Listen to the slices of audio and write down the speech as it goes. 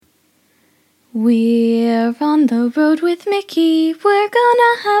We're on the road with Mickey, we're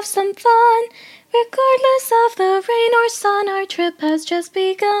gonna have some fun. Regardless of the rain or sun, our trip has just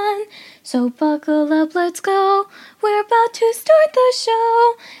begun. So buckle up, let's go, we're about to start the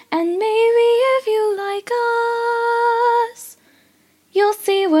show. And maybe if you like us, you'll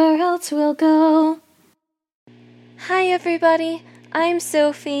see where else we'll go. Hi everybody, I'm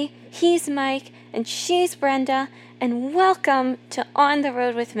Sophie, he's Mike, and she's Brenda, and welcome to On the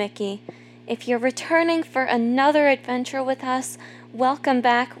Road with Mickey. If you're returning for another adventure with us, welcome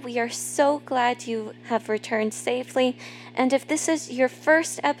back. We are so glad you have returned safely, and if this is your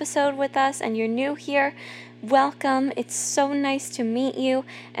first episode with us and you're new here, welcome. It's so nice to meet you,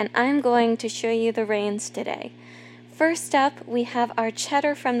 and I'm going to show you the reins today. First up, we have our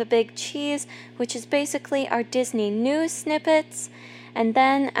Cheddar from the Big Cheese, which is basically our Disney news snippets. And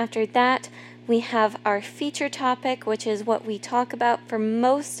then after that, we have our feature topic, which is what we talk about for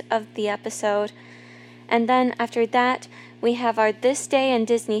most of the episode. And then after that, we have our This Day in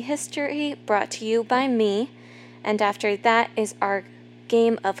Disney History, brought to you by me. And after that is our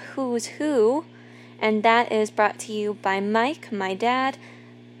game of Who's Who, and that is brought to you by Mike, my dad.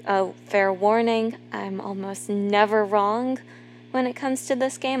 Oh, fair warning, I'm almost never wrong when it comes to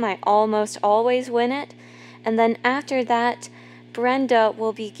this game. I almost always win it. And then after that, Brenda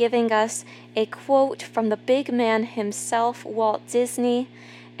will be giving us a quote from the big man himself, Walt Disney,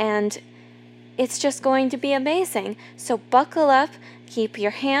 and it's just going to be amazing. So buckle up, keep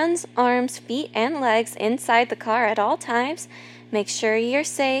your hands, arms, feet, and legs inside the car at all times. Make sure you're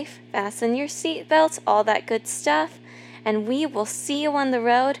safe, fasten your seatbelts, all that good stuff. And we will see you on the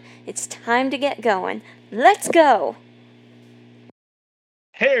road. It's time to get going. Let's go!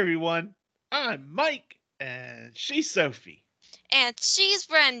 Hey everyone, I'm Mike, and she's Sophie. And she's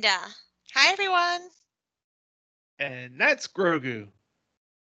Brenda. Hi everyone. And that's Grogu.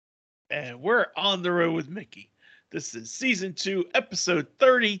 And we're on the road with Mickey. This is season 2, episode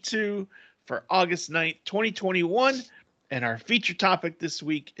 32 for August 9th, 2021. And our feature topic this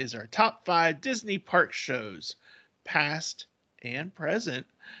week is our top 5 Disney park shows, past and present,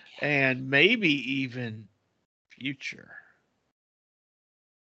 and maybe even future.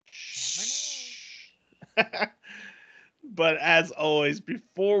 But as always,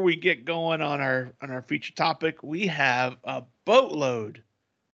 before we get going on our feature topic, we have a boatload.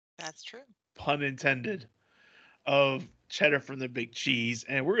 That's true. Pun intended. Of Cheddar from the Big Cheese,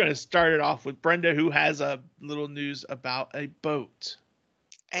 and we're going to start it off with Brenda, who has a little news about a boat.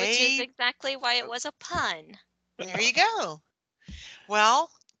 Which is exactly why it was a pun. There you go. Well,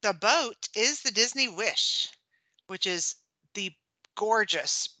 the boat is the Disney Wish, which is the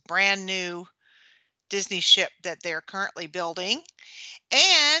gorgeous, brand new Disney ship that they're currently building.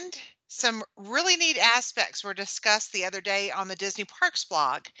 And some really neat aspects were discussed the other day on the Disney Parks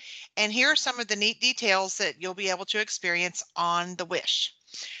blog. And here are some of the neat details that you'll be able to experience on the Wish.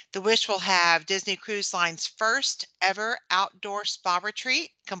 The Wish will have Disney Cruise Line's first ever outdoor spa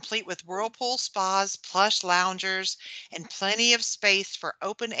retreat, complete with whirlpool spas, plush loungers, and plenty of space for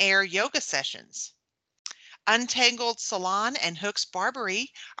open air yoga sessions. Untangled Salon and Hooks Barbery,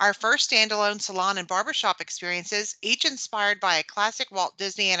 our first standalone salon and barbershop experiences, each inspired by a classic Walt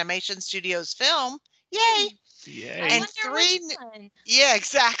Disney Animation Studios film. Yay! Yay. And yeah,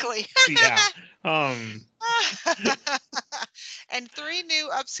 exactly. Yeah. And 3 new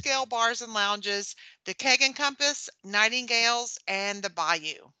upscale bars and lounges, the Keg and Compass, Nightingales, and the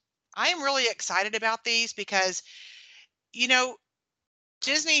Bayou. I am really excited about these because, you know,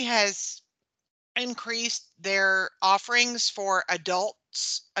 Disney has increased their offerings for adult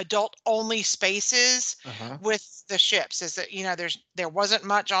only spaces with the ships. Is that, there wasn't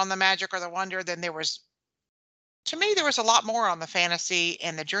much on the Magic or the Wonder, then there was a lot more on the Fantasy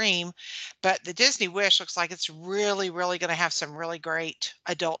and the Dream, but the Disney Wish looks like it's really, really going to have some really great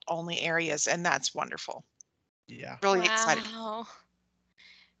adult only areas, and that's wonderful. Yeah. Really excited.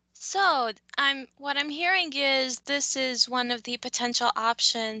 So what I'm hearing is this is one of the potential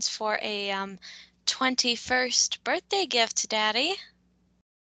options for a 21st birthday gift to Daddy.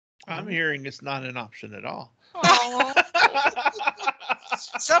 I'm hearing it's not an option at all.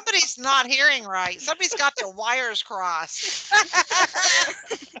 Somebody's not hearing right. Somebody's got their wires crossed.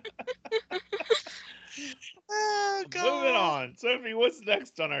 Oh, moving on. Sophie, what's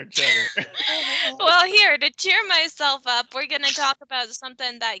next on our Cheddar? Well, here, to cheer myself up, we're going to talk about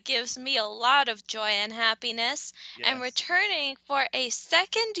something that gives me a lot of joy and happiness. Yes. And returning for a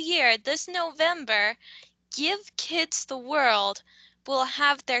second year this November, Give Kids the World will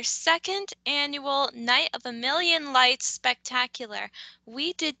have their second annual Night of a Million Lights Spectacular.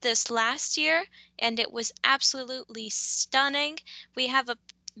 We did this last year, and it was absolutely stunning. We have a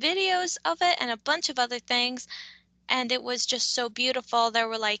videos of it and a bunch of other things, and it was just so beautiful. There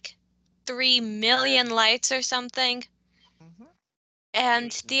were like 3 million lights or something. Mhm.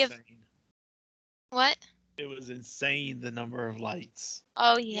 And the Insane. what? It was insane, the number of lights.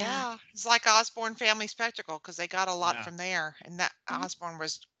 Oh yeah. Yeah, it's like Osborne Family Spectacle because they got a lot Yeah. from there, and that Mhm. Osborne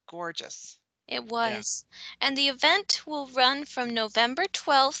was gorgeous. It was. And the event will run from November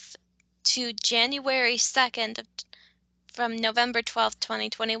 12th to January 2nd, from November 12th,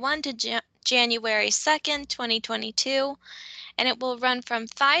 2021 to January 2nd, 2022. And it will run from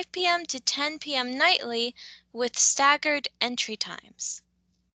 5 p.m. to 10 p.m. nightly with staggered entry times.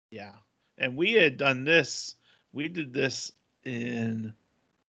 Yeah. And we had done this. We did this in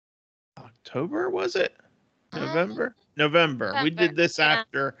October, was it? November? November. We did this Yeah.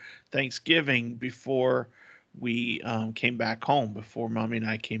 after Thanksgiving before we came back home, before Mommy and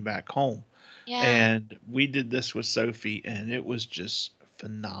I came back home. Yeah. And we did this with Sophie, and it was just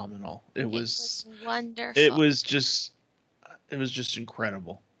phenomenal. It It was was wonderful. it was just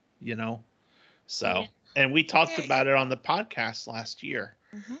incredible, you know. So, Yeah. and we talked Yeah. about it on the podcast last year.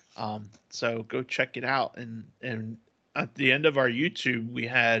 Mhm. So go check it out. And at the end of our YouTube, we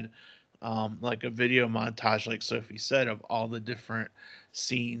had like a video montage, like Sophie said, of all the different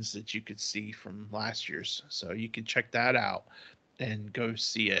scenes that you could see from last year's. So you can check that out and go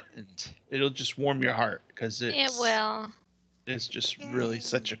see it, and it'll just warm your heart because It will. it's just really Yay.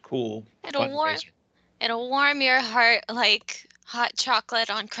 such a cool It'll warm fundraiser. it'll warm your heart like hot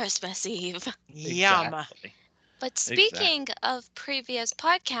chocolate on Christmas Eve. Yum. Exactly. But Exactly. speaking of previous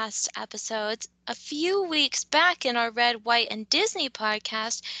podcast episodes, a few weeks back in our Red, White, and Disney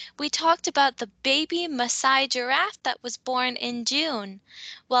podcast, we talked about the baby Maasai giraffe that was born in June.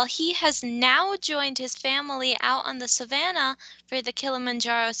 Well, he has now joined his family out on the savannah for the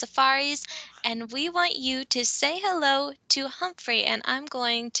Kilimanjaro safaris, and we want you to say hello to Humphrey. And I'm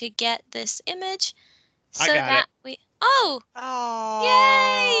going to get this image I so got it. that we. Oh!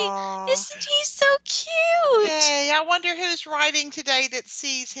 Yay! Oh. Isn't he so cute? Yay. I wonder who's writing today that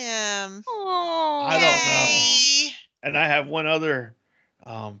sees him. Oh. I don't know. Yay. And I have one other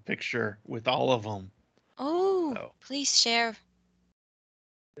picture with all of them. Oh, So please share.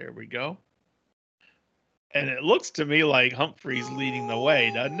 there we go. And it looks to me like Humphrey's leading the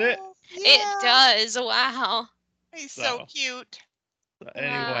way, doesn't it? Oh, It yeah. does. Wow. He's so So cute.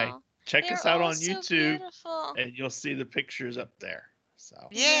 anyway, Wow. check They're us out all on so YouTube, beautiful. and you'll see the pictures up there. So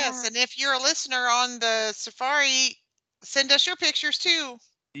Yes, Yeah. and if you're a listener on the safari, send us your pictures too.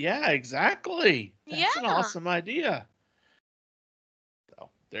 yeah, exactly. That's an Yeah. awesome idea. So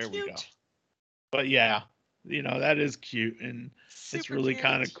there we go. Cute. But yeah, that is cute, and it's Super really cute.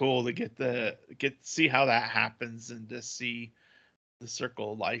 kind of cool to see how that happens and to see the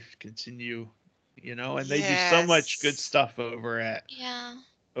circle of life continue. And they do so much good Yes. stuff over at Yeah.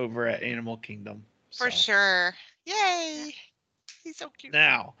 Animal Kingdom. For So sure. Yay. He's so cute.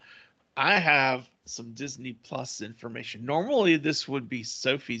 now I have some Disney Plus information. Normally this would be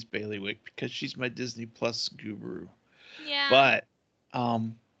Sophie's bailiwick because she's my Disney Plus guru. Yeah. But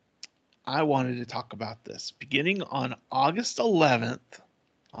I wanted to talk about this. Beginning on August 11th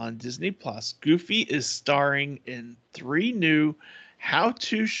on Disney Plus, Goofy is starring in 3 new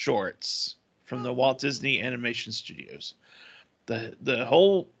how-to shorts from the Walt Disney Animation Studios. The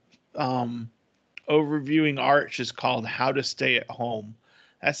whole overviewing arch is called How to Stay at Home.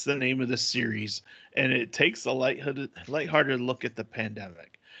 That's the name of the series, and it takes a lighthearted look at the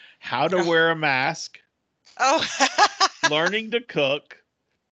pandemic. How to wear a mask, Oh. learning to cook,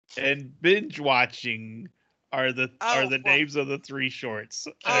 and binge watching are the Oh, well. names of the 3 shorts.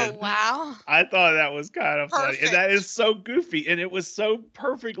 Oh, And wow. I thought that was kind of funny, and that Perfect. is so goofy, and it was so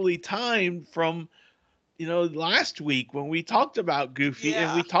perfectly timed from last week when we talked about Goofy,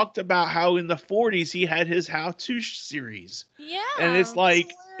 and we Yeah. talked about how in the 40s he had his how-to series, Yeah. and it's like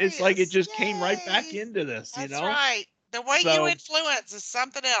it Hilarious. just came right back Yay. into this, That's right. The way you So influence is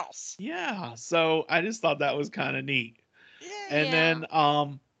something else. yeah, so I just thought that was kind of neat. Yeah. And Yeah.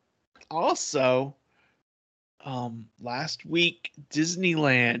 then also last week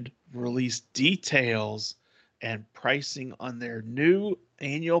Disneyland released details and pricing on their new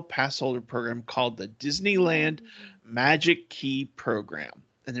annual pass holder program called the Disneyland Magic Key program.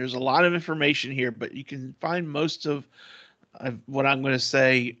 And there's a lot of information here, but you can find most of what I'm going to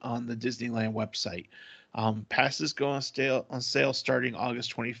say on the Disneyland website. Passes go on sale starting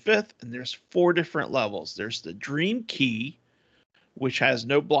August 25th, and there's 4 different levels. There's the Dream Key, which has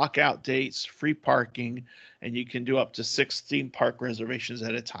no blockout dates, free parking, and you can do up to 16 park reservations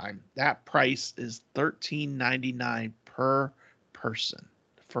at a time. That price is $13.99 per person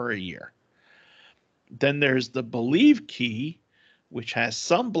for a year. Then there's the Believe Key, which has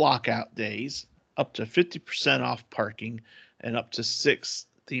some blockout days, up to 50% off parking, and up to 6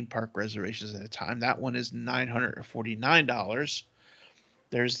 theme park reservations at a time. That one is $949.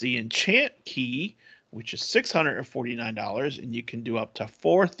 There's the Enchant Key, which is $649, and you can do up to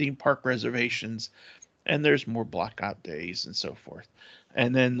 4 theme park reservations, and there's more blackout days and so forth.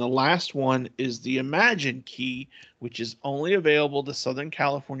 And then the last one is the Imagine Key, which is only available to Southern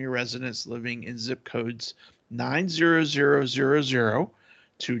California residents living in zip codes 90000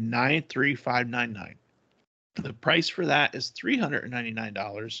 to 93599. The price for that is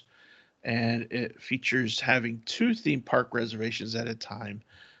 $399, and it features having 2 theme park reservations at a time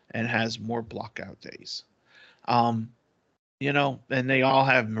and has more blockout days. And they all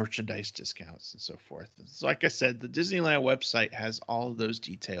have merchandise discounts and so forth. So like I said, the Disneyland website has all of those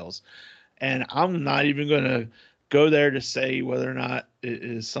details, and I'm not even going to go there to say whether or not it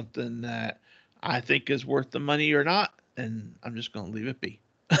is something that I think is worth the money or not, and I'm just going to leave it be.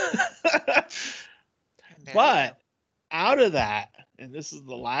 But out of that, and this is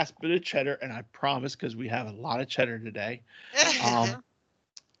the last bit of cheddar, and I promise because we have a lot of cheddar today,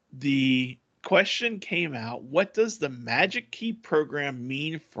 the question came out, what does the Magic Key program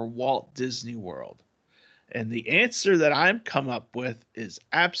mean for Walt Disney World? And the answer that I'm come up with is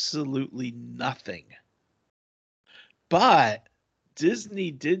absolutely nothing. But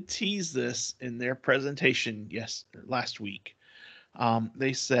Disney did tease this in their presentation last week.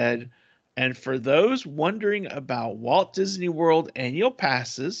 They said, and for those wondering about Walt Disney World annual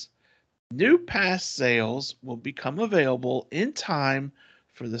passes, new pass sales will become available in time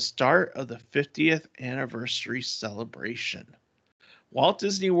for the start of the 50th anniversary celebration. Walt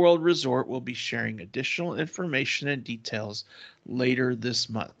Disney World Resort will be sharing additional information and details later this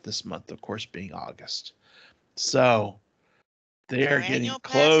month. This month, of course, being August. So they are getting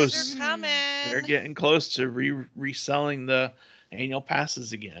close. They're getting close to reselling the annual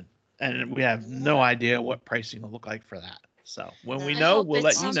passes again. And we have no idea what pricing will look like for that. So when we know, we'll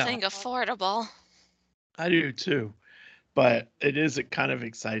let you know. Something affordable. I do too. But it is kind of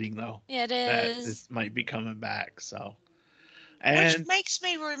exciting, though. It that is. this might be coming back. So, which makes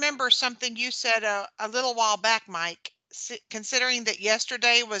me remember something you said a little while back, Mike. Considering that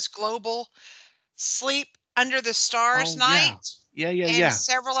yesterday was Global Sleep Under the Stars night. Yeah.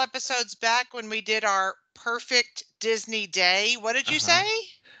 Several episodes back when we did our perfect Disney day, what did you say?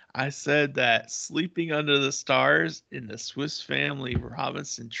 I said that sleeping under the stars in the Swiss Family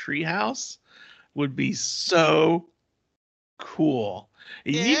Robinson treehouse would be so cool.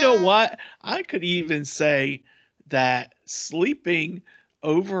 And you know what? I could even say that sleeping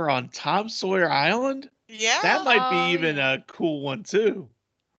over on Tom Sawyer Island, that might be even a cool one too.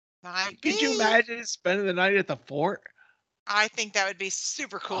 Could you imagine spending the night at the fort? I think that would be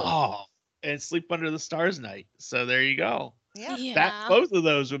super cool. Oh, and sleep under the stars night. So there you go. Yeah. Both of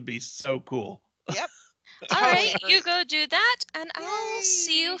those would be so cool. Yep. All right, you go do that, and I'll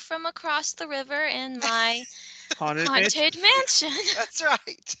see you from across the river in my haunted mansion. That's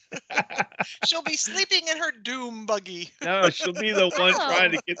right. She'll be sleeping in her doom buggy. No, she'll be the one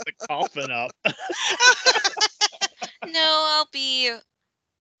trying to get the coffin up. No,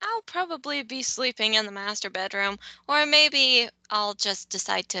 I'll probably be sleeping in the master bedroom, or maybe I'll just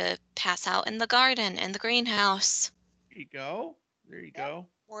decide to pass out in the garden, in the greenhouse. There you go.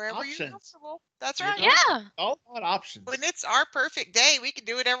 Wherever you're comfortable. That's right. Yeah. All about options. When it's our perfect day, we can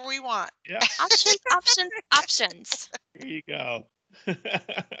do whatever we want. Yeah. Options. There you go.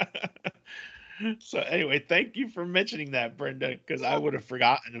 So anyway, thank you for mentioning that, Brenda, because I would have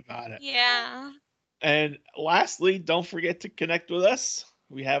forgotten about it. Yeah. And lastly, don't forget to connect with us.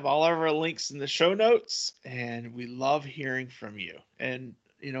 We have all of our links in the show notes, and we love hearing from you. And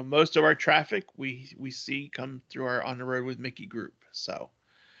most of our traffic we see come through our On the Road with Mickey group. So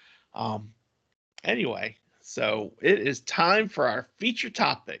anyway, so it is time for our feature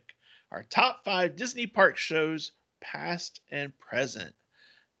topic, our top 5 Disney park shows, past and present.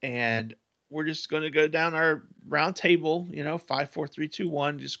 And we're just going to go down our round table, 5, 4, 3, 2,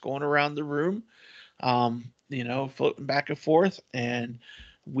 1, just going around the room, floating back and forth. And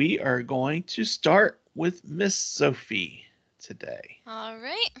we are going to start with Miss Sophie today. All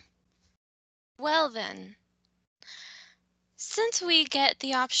right. Well then, since we get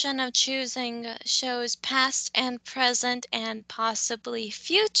the option of choosing shows past and present and possibly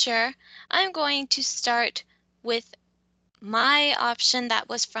future, I'm going to start with my option that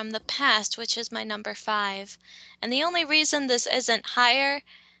was from the past, which is my number 5. And the only reason this isn't higher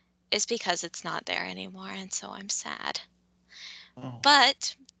is because it's not there anymore, and so I'm sad. Oh.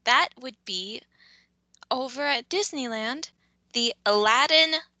 But that would be over at Disneyland, the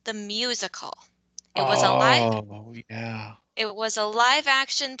Aladdin the Musical. It was It was a live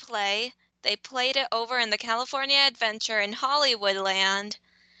action play. They played it over in the California Adventure in Hollywoodland.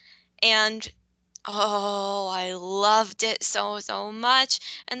 And oh, I loved it so much.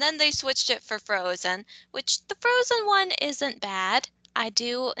 And then they switched it for Frozen, which the Frozen one isn't bad. I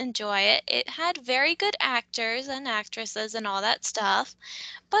do enjoy it. It had very good actors and actresses and all that stuff,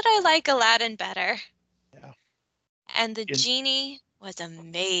 but I like Aladdin better. Yeah. And the genie was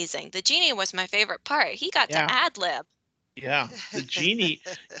amazing. The genie was my favorite part. He got to ad-lib. Yeah, the genie.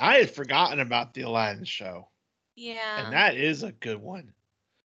 I had forgotten about the Aladdin show. Yeah. And that is a good one.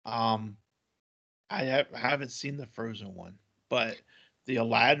 I haven't seen the Frozen one, but the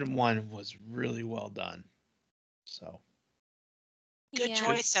Aladdin one was really well done. So good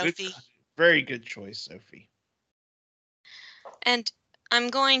choice, Sophie. Very good choice, Sophie. And I'm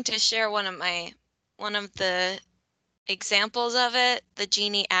going to share one of the examples of it, the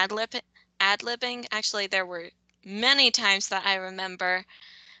genie ad-libbing. Actually, there were many times that I remember,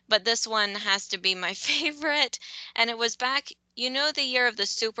 but this one has to be my favorite. And it was back, the year of the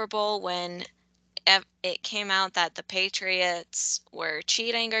Super Bowl when it came out that the Patriots were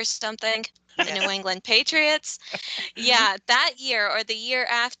cheating or something, the New England Patriots. Yeah, that year or the year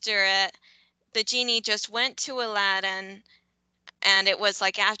after it, the genie just went to Aladdin, and it was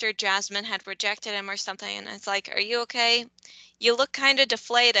like after Jasmine had rejected him or something, and it's like, "Are you okay? You look kind of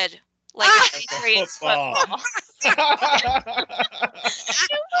deflated, like a Patriots football." It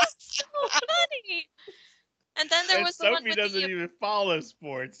was so funny. And then there was the one with doesn't even follow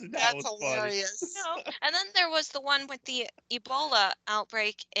sports. And that's hilarious. No. And then there was the one with the Ebola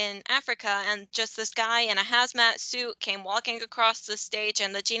outbreak in Africa, and just this guy in a hazmat suit came walking across the stage,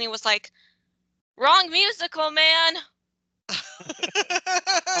 and the genie was like, "Wrong musical, man."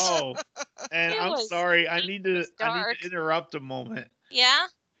 Oh, and I'm sorry. I need to interrupt a moment. Yeah?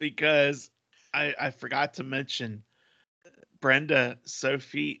 Because I forgot to mention Brenda,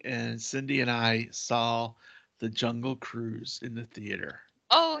 Sophie, and Cindy and I saw The Jungle Cruise in the theater.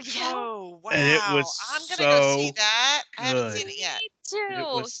 Oh, yeah. Oh, wow. And it was I'm going to go see that. Good. I haven't seen it yet. Me too.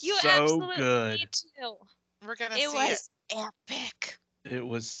 It was you so absolutely good. need to. We're going to see it. It was epic. It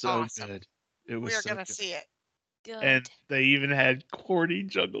was so awesome. Good. It was We're so going to see it. Good. And they even had corny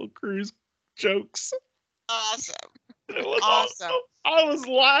Jungle Cruise jokes. Awesome. It was awesome. I was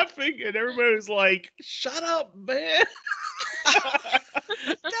laughing, and everybody was like, "Shut up, man!"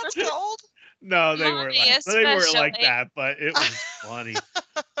 That's cold. No, they weren't. They weren't like that, but it was funny.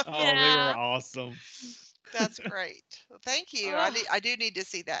 Oh, Yeah. They were awesome. That's great. Well, thank you. I do need to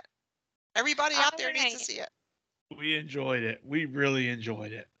see that. Everybody out there needs to see it. We enjoyed it. We really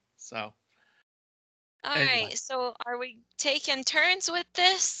enjoyed it. So. All right. So, are we taking turns with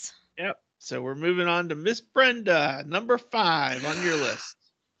this? Yep. So we're moving on to Miss Brenda, number 5 on your list.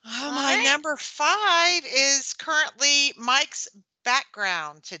 My number 5 is currently Mike's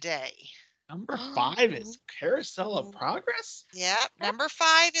background today. Number 5 is Carousel of Progress? Yeah, number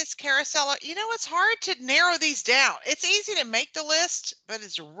 5 is Carousel. It's hard to narrow these down. It's easy to make the list, but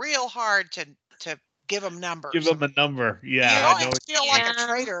it's real hard to give them numbers. Give them a number. Yeah. I feel like a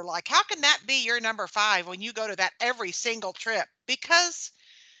traitor. Like, how can that be your number 5 when you go to that every single trip? Because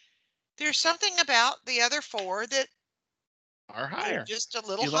there's something about the other 4 that are higher. Just a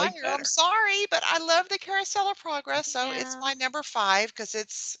little higher. I'm sorry, but I love the Carousel of Progress, so it's my number 5 because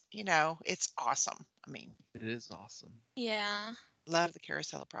it's, it's awesome. I mean, it is awesome. Yeah. Love the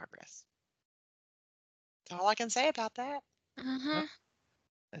Carousel of Progress. That's all I can say about that. Mm-hmm.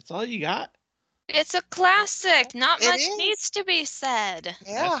 That's all you got? It's a classic. Not much needs to be said.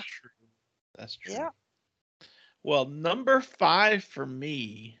 Yeah. That's true. Yeah. Well, number 5 for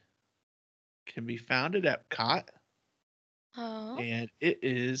me can be found at Epcot. Oh. And it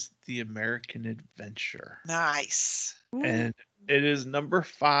is The American Adventure. Nice. And it is number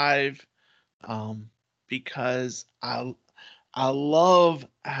 5 because I love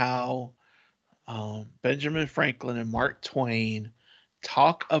how Benjamin Franklin and Mark Twain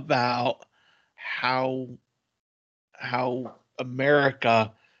talk about how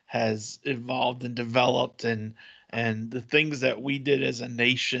America has evolved and developed and the things that we did as a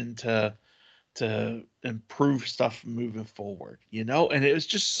nation to improve stuff moving forward, and it was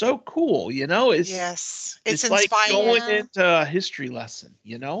just so cool, it's like going into a history lesson,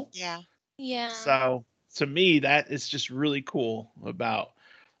 Yeah. So to me, that is just really cool about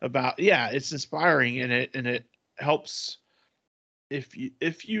it's inspiring, and it helps if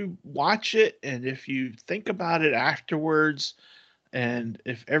you watch it and if you think about it afterwards, and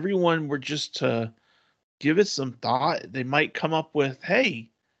if everyone were just to give it some thought, they might come up with, hey,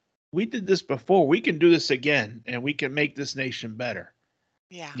 we did this before. We can do this again, and we can make this nation better.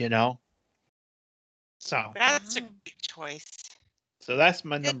 Yeah. So That's a good choice. So that's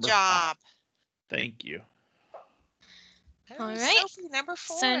my Good number job. 5. Thank you. All right. Sophie, number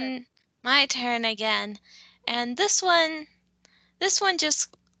 4. So my turn again. And this one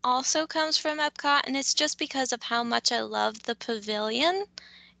just also comes from Epcot, and it's just because of how much I love the pavilion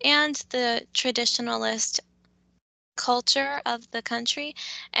and the traditionalist culture of the country.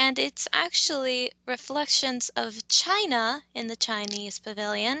 And it's actually reflections of China in the Chinese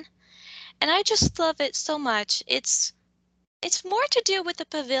pavilion. And I just love it so much. It's more to do with the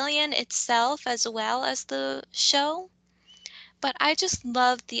pavilion itself as well as the show. But I just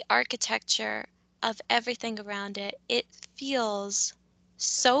love the architecture of everything around it. It feels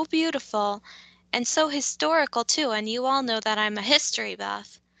so beautiful and so historical too. And you all know that I'm a history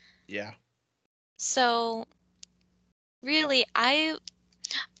buff. Yeah. So really, I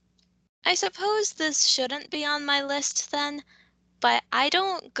suppose this shouldn't be on my list then, but I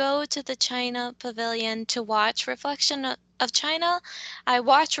don't go to the China Pavilion to watch Reflection of China. I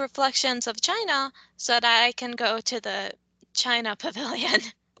watch Reflections of China so that I can go to the China Pavilion.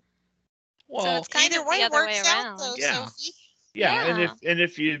 So it's kind Either of the way other way works out though, around. Yeah. Sophie. Yeah,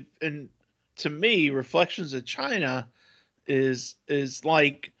 Yeah. and to me, Reflections of China is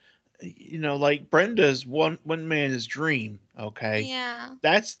like, like Brenda's one man's dream. Okay, Yeah.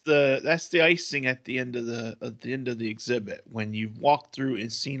 that's the icing at the end of the exhibit. When you've walked through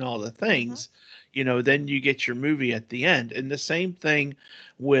and seen all the things, then you get your movie at the end. And the same thing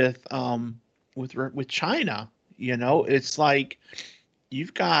with with China. It's like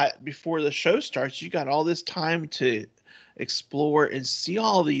you've got, before the show starts, you got all this time to explore and see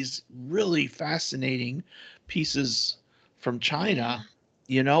all these really fascinating pieces from China,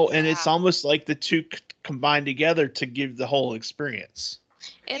 and it's Yeah. almost like the two combined together to give the whole experience.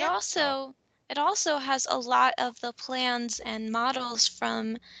 It Yep. also has a lot of the plans and models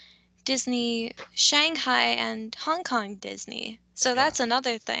from Disney Shanghai and Hong Kong Disney. So that's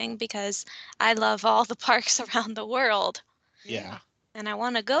another thing because I love all the parks around the world Yeah. and I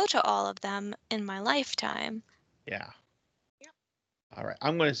want to go to all of them in my lifetime. Yeah. Yep. All right.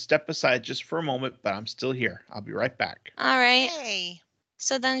 I'm going to step aside just for a moment, but I'm still here. I'll be right back. All right. Hey.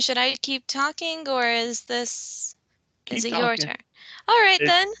 So then should I keep talking or is Keep it your talking. turn? All right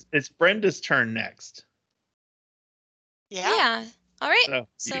then. It's Brenda's turn next. Yeah. All right.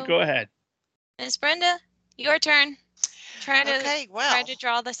 So you go ahead. Miss Brenda, your turn. Try Okay, to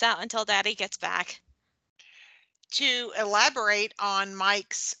draw this out until Daddy gets back. to elaborate on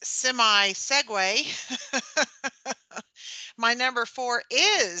Mike's semi segue, my number 4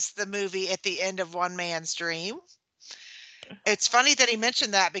 is the movie At the End of One Man's Dream. It's funny that he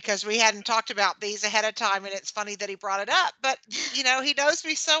mentioned that because we hadn't talked about these ahead of time, and it's funny that he brought it up. But he knows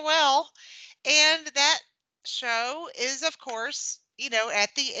me so well, and that show is, of course, at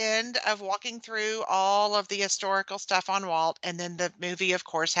the end of walking through all of the historical stuff on Walt, and then the movie, of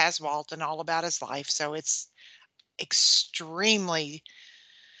course, has Walt and all about his life. So it's extremely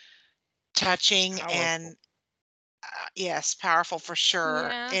touching Powerful. and yes, powerful for sure.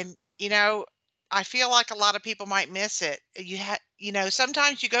 Yeah. And I feel like a lot of people might miss it.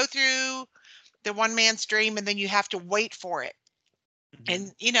 Sometimes you go through the one man's dream and then you have to wait for it.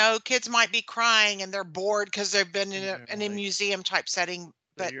 And kids might be crying and they're bored because they've been in a museum type setting.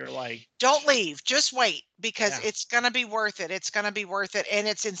 But you're like, don't leave, just wait, because it's going to be worth it. It's going to be worth it. And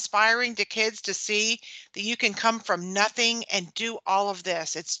it's inspiring to kids to see that you can come from nothing and do all of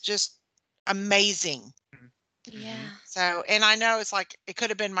this. It's just amazing. Yeah. So, and I know it's like, it could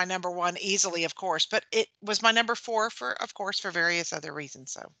have been my number 1 easily, of course, but it was my number 4 of course, for various other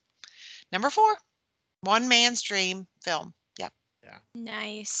reasons. So number 4, One Man's Dream film. Yep. Yeah.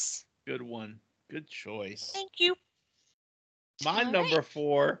 Nice. Good one. Good choice. Thank you. My number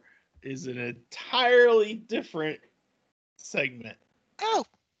 4 is an entirely different segment. Oh.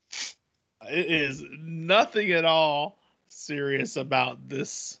 It is nothing at all serious about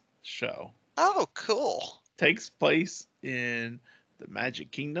this show. Oh, cool. Takes place in the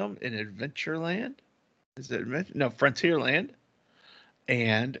Magic Kingdom in Adventureland. Is it no Frontierland?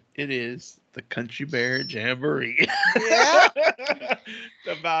 And it is the Country Bear Jamboree. Yeah.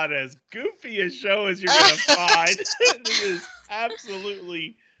 About as goofy a show as you're gonna find. It is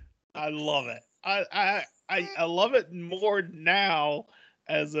absolutely. I love it. I love it more now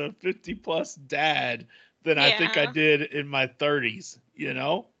as a 50+ dad than I think I did in my 30s.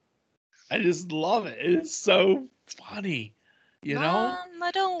 I just love it. It is so funny. Mom,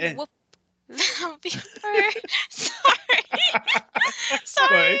 I don't whoop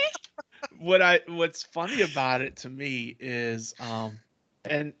Sorry. What's funny about it to me is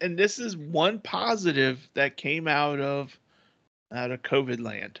and this is one positive that came out of COVID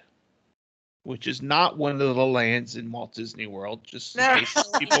land. which is not one of the lands in Walt Disney World, just in No. case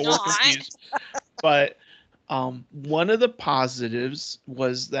Totally people were not. confused. But one of the positives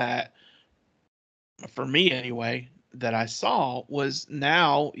was that, for me anyway, that I saw was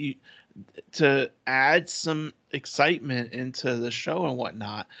now to add some excitement into the show and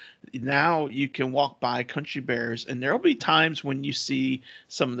whatnot. Now you can walk by Country Bears, and there'll be times when you see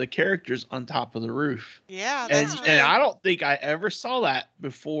some of the characters on top of the roof. Yeah, that's And true. I don't think I ever saw that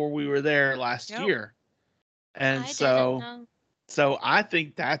before we were there last Nope. year. And I didn't so know. so I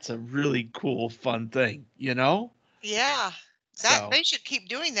think that's a really cool, fun thing, you know? Yeah. So They should keep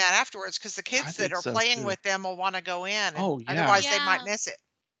doing that afterwards because the I kids that think are so playing too. with them will want to go in, and Oh yeah. otherwise they might Yeah. miss it.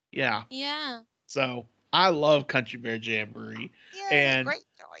 Yeah. Yeah. So I love Country Bear Jamboree. Yay, And great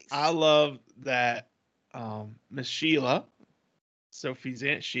choice. I love that Miss Sheila, Sophie's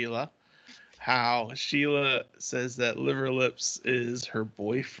Aunt Sheila, how Sheila says that Liver Lips is her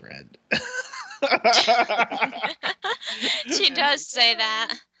boyfriend. She does say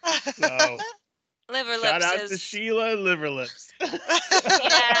that. So Liver shout Lips out to is. Sheila Liver Lips.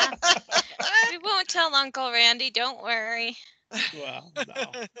 Yeah. We won't tell Uncle Randy. Don't worry. Well,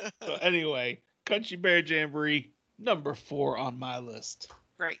 no. So anyway, Country Bear Jamboree, number 4 on my list.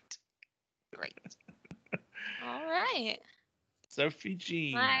 Great. Great. All right. Sophie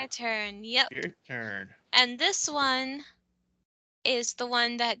Jean, My turn. Yep. your turn. And this one is the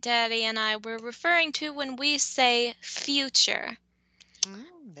one that Daddy and I were referring to when we say future.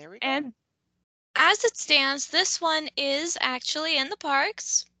 There we go. And as it stands, this one is actually in the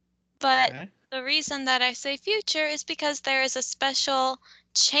parks, but Okay. the reason that I say future is because there is a special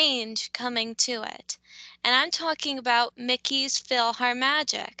change coming to it. And I'm talking about Mickey's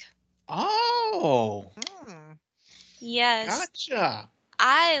PhilharMagic. Oh, Hmm. Yes, gotcha.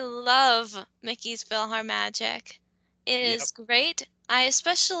 I love Mickey's PhilharMagic. It Yep. is great. I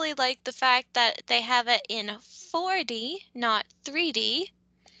especially like the fact that they have it in 4D, not 3D.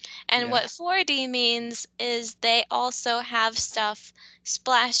 And Yeah. what 4D means is they also have stuff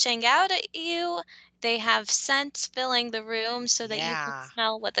splashing out at you. They have scents filling the room so that you can Yeah.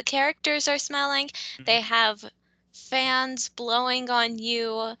 smell what the characters are smelling. They have fans blowing on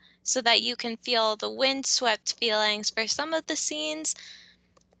you so that you can feel the windswept feelings for some of the scenes.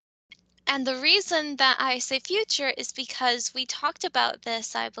 And the reason that I say future is because we talked about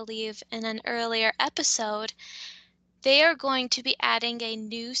this, I believe, in an earlier episode. They are going to be adding a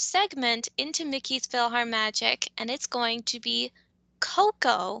new segment into Mickey's PhilharMagic, and it's going to be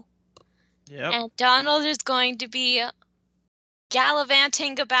Coco. Yep. And Donald is going to be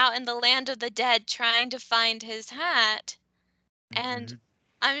gallivanting about in the land of the dead trying to find his hat. And Mhm.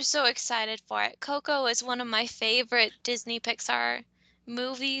 I'm so excited for it. Coco is one of my favorite Disney Pixar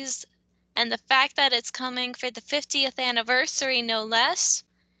movies, and the fact that it's coming for the 50th anniversary, no less,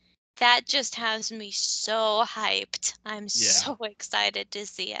 that just has me so hyped. I'm so excited to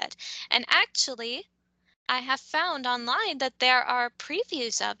see it. And actually, I have found online that there are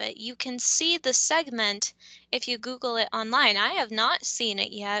previews of it. You can see the segment if you Google it online. I have not seen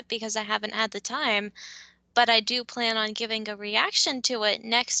it yet because I haven't had the time, but I do plan on giving a reaction to it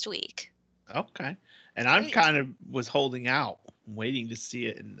next week. Okay. And I'm Great. kind of was holding out, waiting to see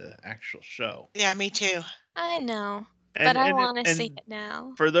it in the actual show. Yeah, me too. I know, And but I and it- want to see and it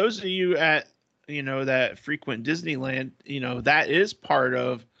now. for those of you at that frequent Disneyland, that is part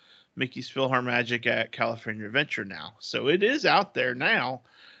of Mickey's PhilharMagic at California Adventure now. So it is out there now,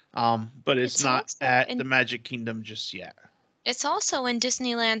 but it's not also at the Magic Kingdom just yet. It's also in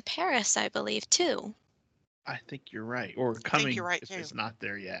Disneyland Paris, I believe, too. I think you're right, or I think coming you're right if too. it's not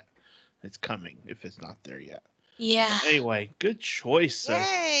there yet. It's coming if it's not there yet. Yeah. Anyway, good choice. So,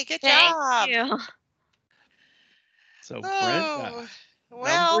 Yay, good Thank job. you. so Oh, Brenda,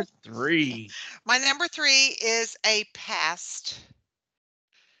 well, number 3. my number 3 is a past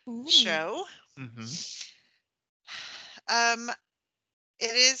Ooh. show. Mm-hmm.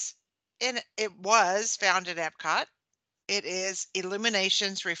 It was found at Epcot. It is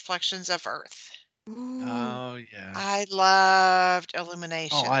Illuminations Reflections of Earth. Ooh. Oh yeah. I loved Oh,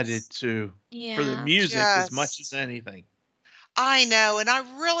 Illuminations. I did too. For the Yeah. music as much as Just- anything. I know, and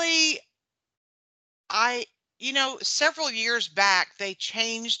several years back they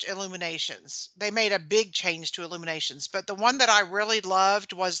changed Illuminations. They made a big change to Illuminations, but the one that I really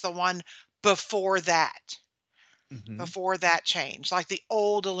loved was the one before that. Mhm. Before that change, like the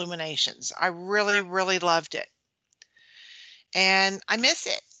old Illuminations. I really, really loved it. And I miss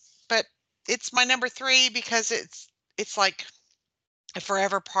it. But it's my number 3 because it's like a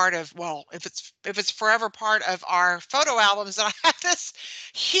forever part of, well, if it's forever part of our photo albums, and I have this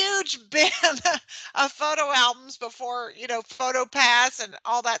huge bin of photo albums before, PhotoPass and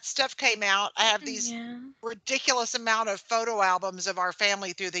all that stuff came out. I have these ridiculous amount of photo albums of our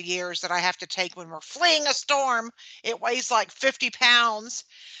family through the years that I have to take when we're fleeing a storm. It weighs like 50 pounds.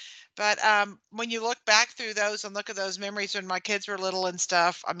 But when you look back through those and look at those memories when my kids were little and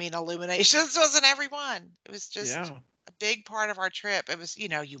stuff, I mean, Illuminations wasn't every one. It was just a big part of our trip. It was, you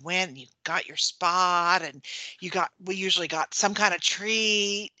went and you got your spot, and we usually got some kind of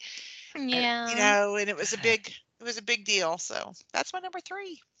treat. Yeah. And it was a big deal. So that's my number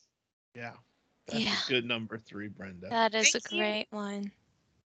 3. Yeah. That's a good number 3, Brenda. That is a great one.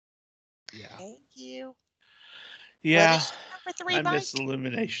 Yeah. Thank you. Yeah. Number 3, I Mike? miss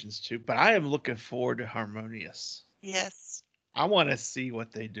Illuminations too, but I am looking forward to Harmonious. Yes. I want to see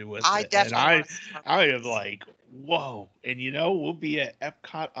what they do with I it. definitely And I am like, whoa. And we'll be at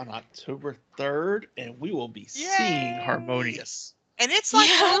Epcot on October 3rd, and we will be seeing Harmonious. And it's like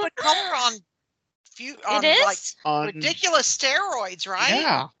all the color on ridiculous steroids, right?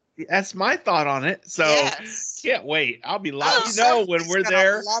 Yeah. That's my thought on it. So can't wait. I'll be live. When we're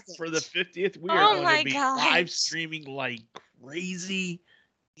there for the 50th, we are going to be live streaming like crazy.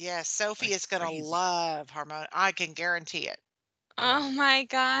 Yes, Sophie is going to love Harmonious. I can guarantee it. Oh my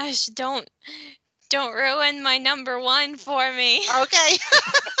gosh, don't ruin my number 1 for me. Okay.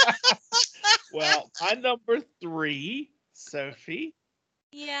 Well, my number 3, Sophie.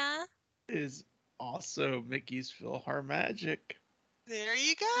 Yeah. Is also Mickey's PhilharMagic. There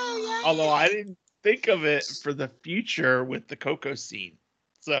you go. Yeah. Although I didn't think of it for the future with the Coco scene.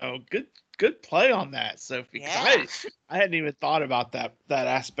 So good play on that, Sophie. Yeah. I hadn't even thought about that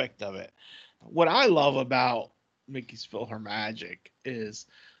aspect of it. What I love about Mickey's PhilharMagic is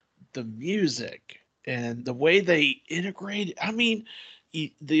the music and the way they integrate. I mean,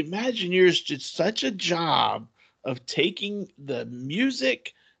 the Imagineers did such a job of taking the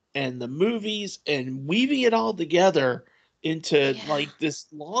music and the movies and weaving it all together into like this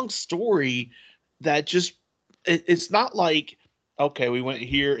long story that just it's not like, okay, we went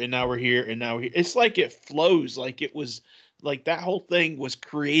here and now we're here and now we're here. It's like it flows, like it was like that whole thing was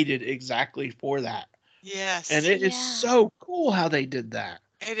created exactly for that. Yes. And it is so cool how they did that.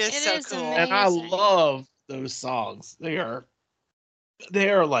 It is so cool. Amazing. And I love those songs. They are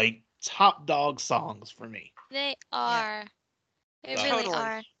like top dog songs for me. They are. They really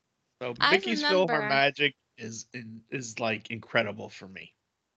are. So Mickey's PhilharMagic is like incredible for me.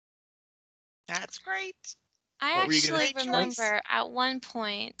 That's great. I actually remember at one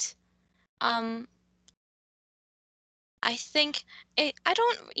point, I think I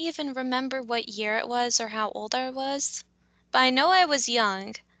don't even remember what year it was or how old I was, but I know I was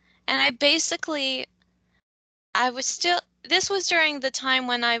young, and this was during the time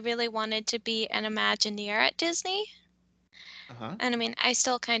when I really wanted to be an Imagineer at Disney. And I mean, I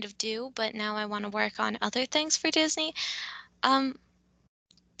still kind of do, but now I want to work on other things for Disney.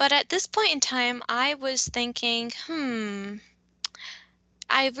 But at this point in time, I was thinking,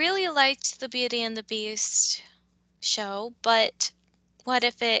 I really liked the Beauty and the Beast show, but what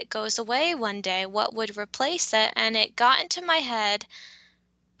if it goes away one day? What would replace it? And it got into my head,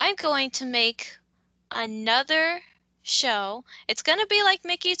 I'm going to make another show. It's going to be like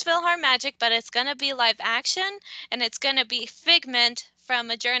Mickey's PhilharMagic, but it's going to be live action, and it's going to be Figment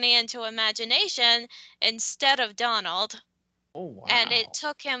from A Journey into Imagination instead of Donald. Oh, wow. And it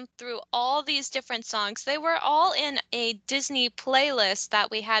took him through all these different songs. They were all in a Disney playlist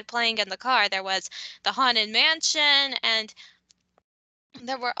that we had playing in the car. There was the Haunted Mansion, and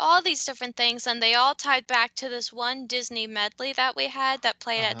there were all these different things, and they all tied back to this one Disney medley that we had that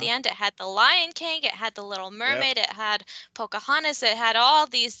played at the end. It had the Lion King, it had the Little Mermaid, it had Pocahontas, it had all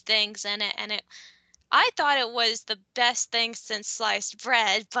these things in it, and I thought it was the best thing since sliced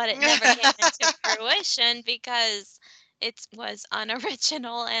bread, but it never came into fruition because it was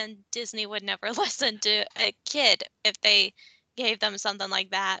unoriginal, and Disney would never listen to a kid if they gave them something like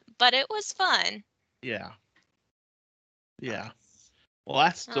that. But it was fun. Yeah. Yeah. Well,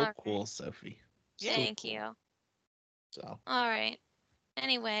 that's still cool, Sophie. Thank you. So. All right.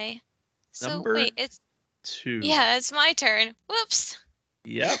 Anyway. Number wait, it's 2. Yeah, it's my turn. Whoops.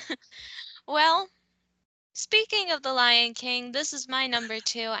 Yep. Well, speaking of the Lion King, this is my number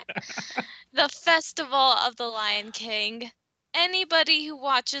 2. The Festival of the Lion King. Anybody who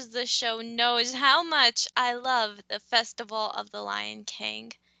watches the show knows how much I love the Festival of the Lion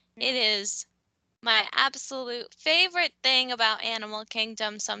King. It is my absolute favorite thing about Animal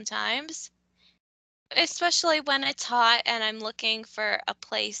Kingdom sometimes. especially when it's hot and I'm looking for a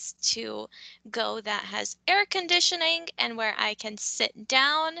place to go that has air conditioning and where I can sit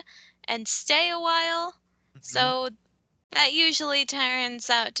down and stay a while. Mhm. So that usually turns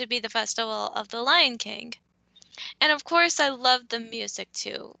out to be the Festival of the Lion King. And of course, I love the music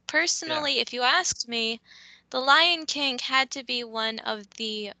too. Personally, if you asked me, The Lion King had to be one of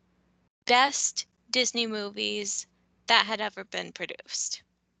the best Disney movies that had ever been produced.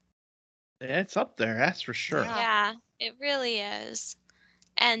 Yeah, it's up there, that's for sure. Yeah. Yeah, it really is.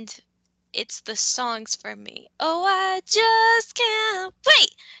 And it's the songs for me. Oh, I just can't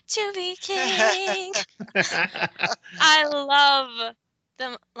wait to be king. I love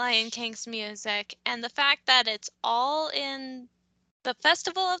the Lion King's music, and the fact that it's all in the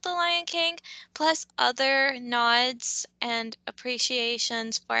Festival of the Lion King, plus other nods and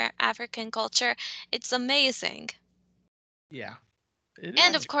appreciations for African culture, it's amazing. Yeah, it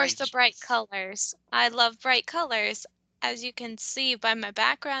And is. of course, Great the bright choice. colors. I love bright colors, as you can see by my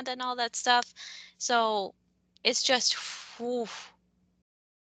background and all that stuff. So it's just, whew,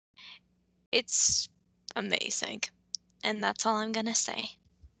 it's amazing. And that's all I'm gonna say.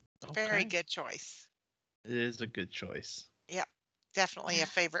 Very Okay. good choice. It is a good choice. Yep. Definitely a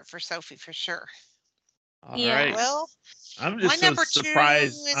favorite for Sophie for sure. All right. Yeah. Well, I'm my just so number 2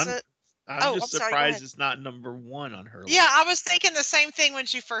 surprised. is a. I'm Oh, I'm just sorry. Go surprised ahead. it's not number 1 on her Yeah, list. I was thinking the same thing when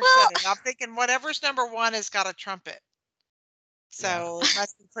she first Well, said it. I'm thinking whatever's number 1 has got a trumpet. Yeah. So it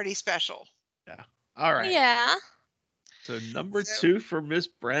must be pretty special. Yeah. All right. yeah. So number So 2 for Miss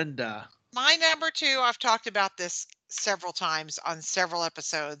Brenda. my number 2, I've talked about this several times on several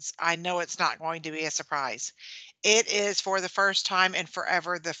episodes. I know it's not going to be a surprise. It is for the first time in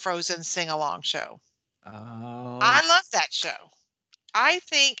forever the Frozen sing along show. Oh. I love that show. I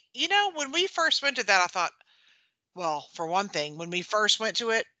think, when we first went to that, I thought, well, for one thing, when we first went to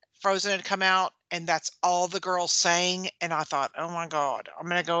it, Frozen had come out and that's all the girls sang. And I thought, oh my God, I'm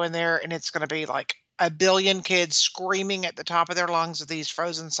going to go in there and it's going to be like a billion kids screaming at the top of their lungs with these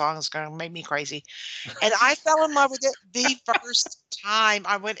Frozen songs. Going to make me crazy. And I fell in love with it the first time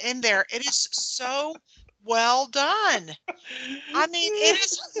I went in there. It is so well done. I mean, it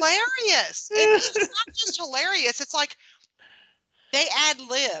is hilarious. It's not just hilarious. It's like they ad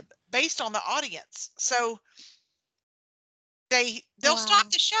lib based on the audience. So they'll stop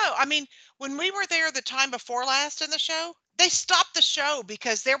Wow. the show. I mean, when we were there the time before last in the show, they stopped the show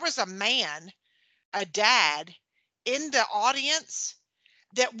because there was a man, a dad, in the audience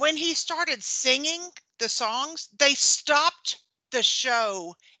that when he started singing the songs, they stopped the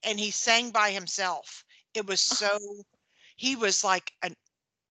show and he sang by himself. It was so he was like an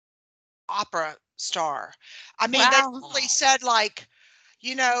opera star. I mean, they Wow. literally said like,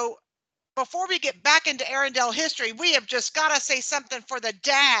 you know, before we get back into Arendelle history, we have just got to say something for the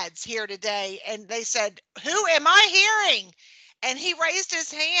dads here today. And they said, who am I hearing? And he raised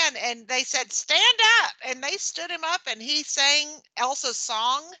his hand and they said, stand up. And they stood him up and he sang Elsa's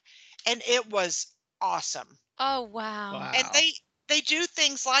song. And it was awesome. Oh, wow. And Wow. they do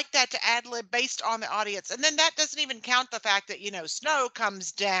things like that to ad lib based on the audience. And then that doesn't even count the fact that, snow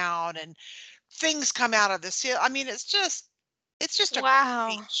comes down and things come out of the seal. I mean, it's just a Wow.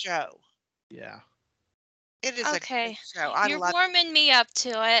 great show. Yeah. It is a Okay. great show. I You're love it. warming me up to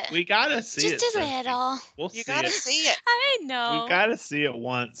it. We gotta see Just it, a Sophie. little. We'll You see gotta it. see it. I We know. gotta see it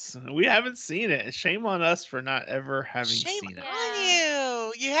once. We haven't seen it. Shame on us for not ever having Shame seen it. on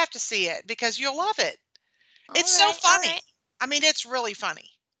Yeah. you. You have to see it because you'll love it. All It's so right. All funny. right. I mean, it's really funny.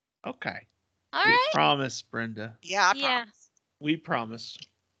 Okay. All We right. promise, Brenda. Yeah, I Yeah. promise. We promise.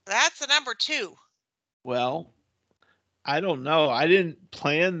 That's the number 2. Well, I don't know. I didn't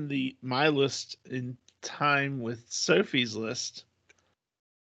plan my list in time with Sophie's list,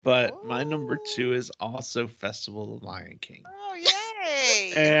 but my number 2 Ooh. is also Festival of Lion King. Oh,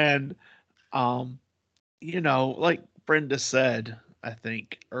 yay. And um, like Brenda said, I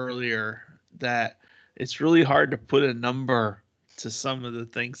think earlier that it's really hard to put a number to some of the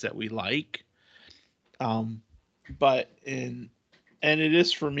things that we like. Um, but and it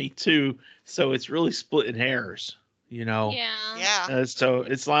is for me too. So it's really splitting hairs, you know. Yeah. Yeah. So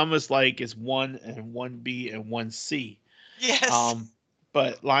it's almost like it's 1 and 1B and 1C. Yes.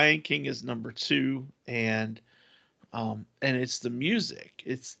 But Lion King is number 2, and it's the music,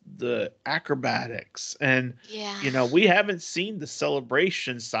 it's the acrobatics, and Yeah. we haven't seen the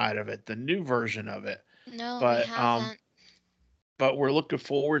celebration side of it, the new version of it, No, we but haven't. we're looking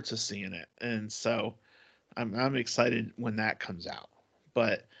forward to seeing it, and so I'm excited when that comes out.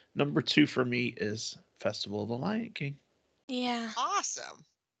 But number 2 for me is Festival of the Lion King. Yeah. Awesome.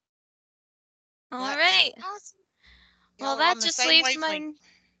 All That is right. awesome. Well, Y'all are that on the just same leaves wavelength.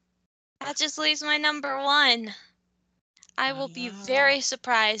 my That just leaves my number one. I will be very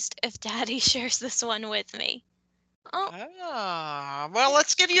surprised if Daddy shares this one with me. Oh. Well,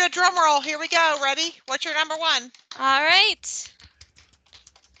 let's give you a drum roll. Here we go. Ready? What's your number one? All right.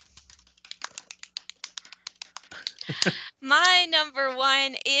 My number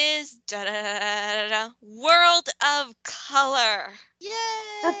one is World of Color. Yay!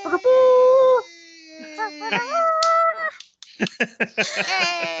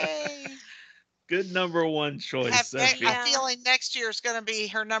 Yay! Good number one choice, Sophie. I'm feeling next year's going to be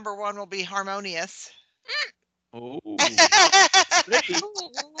her number one will be Harmonious. Oh. Ooh.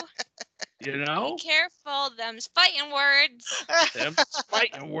 You know? Be careful, them's fighting words. Them's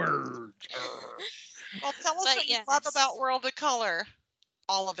fighting words. Well, tell us what you love about World of Color.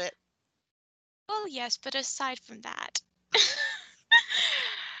 All of it. Well, yes, but aside from that,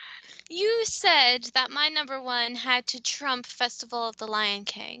 you said that my number one had to trump Festival of the Lion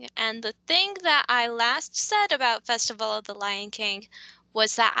King. And the thing that I last said about Festival of the Lion King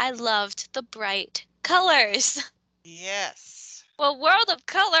was that I loved the bright colors. Yes. Well, World of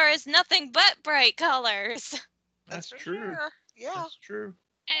Color is nothing but bright colors. That's true. Sure. Yeah. That's true.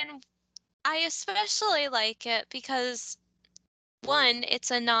 And I especially like it because, one,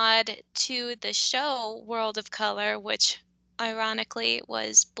 it's a nod to the show World of Color, which ironically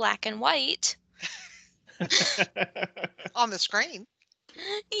was black and white. On the screen.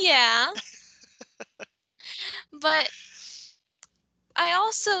 Yeah. But I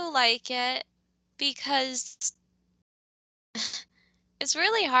also like it because it's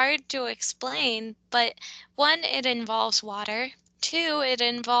really hard to explain, but one, it involves water. Two, it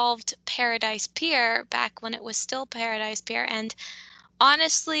involved Paradise Pier back when it was still Paradise Pier. And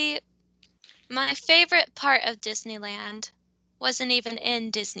honestly, my favorite part of Disneyland wasn't even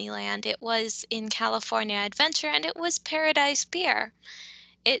in Disneyland. It was in California Adventure, and it was Paradise Pier.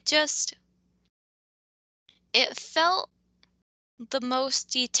 It felt the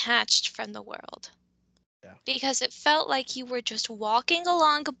most detached from the world. Yeah. Because it felt like you were just walking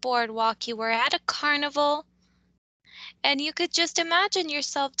along a boardwalk, you were at a carnival, and you could just imagine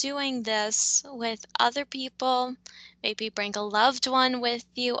yourself doing this with other people, maybe bring a loved one with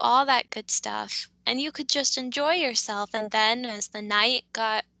you, all that good stuff. And you could just enjoy yourself. And then as the night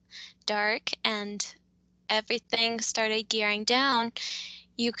got dark and everything started gearing down,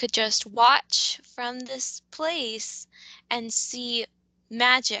 you could just watch from this place and see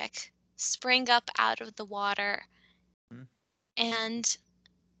magic spring up out of the water. And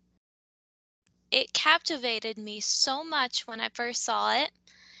it captivated me so much when I first saw it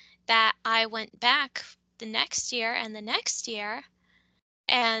that I went back the next year and the next year,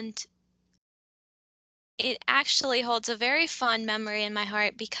 and it actually holds a very fond memory in my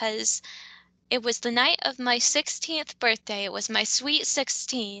heart because it was the night of my 16th birthday. It was my sweet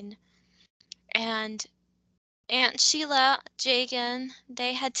 16, and Aunt Sheila, Jagan,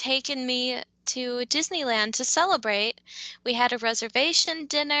 they had taken me to Disneyland to celebrate. We had a reservation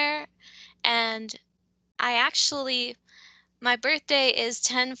dinner, and my birthday is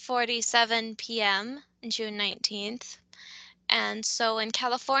 10:47 p.m. June 19th. And so in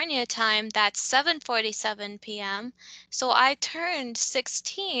California time, that's 7:47 p.m. So I turned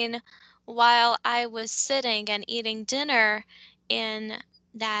 16 while I was sitting and eating dinner in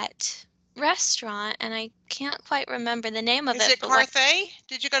that restaurant, and I can't quite remember the name of it. Is it Carthay?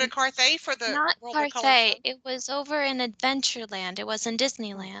 Did you go to Carthay for the Not World of Color Carthay. show? It was over in Adventureland. It was in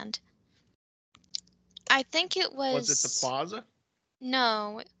Disneyland. I think it was. Was it the plaza?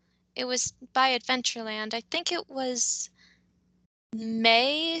 No, it was by Adventureland. I think it was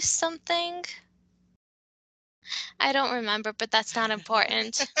May something. I don't remember, but that's not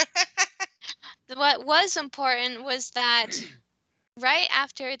important. What was important was that right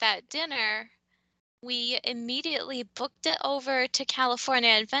after that dinner, we immediately booked it over to California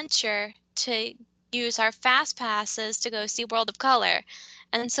Adventure to use our fast passes to go see World of Color.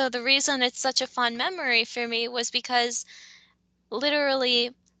 And so the reason it's such a fond memory for me was because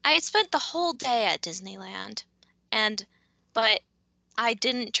literally I had spent the whole day at Disneyland, but I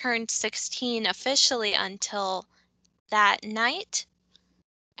didn't turn 16 officially until that night.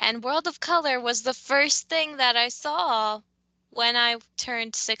 And World of Color was the first thing that I saw when I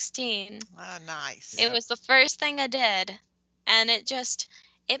turned 16. Oh, nice. It was the first thing I did. And it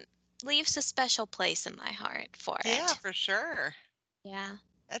leaves a special place in my heart for it. Yeah, for sure. Yeah.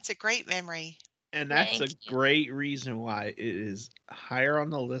 That's a great memory. And that's great reason why it is higher on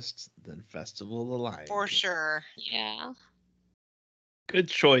the list than Festival of the Lion. For sure. Yeah. Good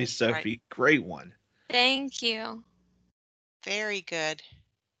choice, Sophie. Right. Great one. Thank you. Very good.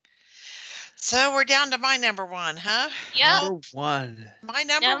 So we're down to my number one, huh? Yep. Number one. My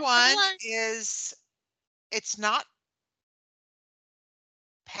number Number one one. is, it's not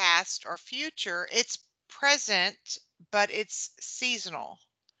past or future, it's present, but it's seasonal.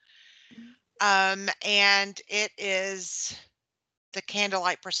 And it is the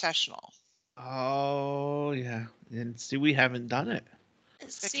Candlelight Processional. Oh yeah. And see, we haven't done it. The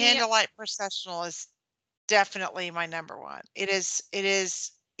See, Candlelight Processional is definitely my number one. It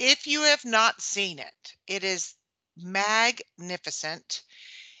is, if you have not seen it, it is magnificent.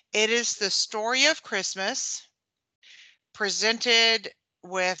 It is the story of Christmas presented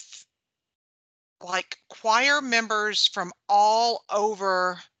with like choir members from all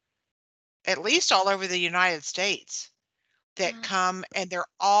over, at least all over the United States, that Wow. come, and they're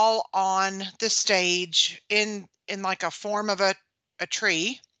all on the stage in like a form of a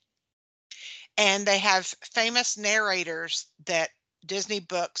tree. And they have famous narrators that Disney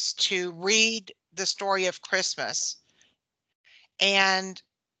books to read the story of Christmas. And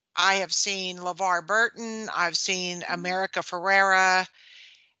I have seen LeVar Burton, I've seen America Ferrera,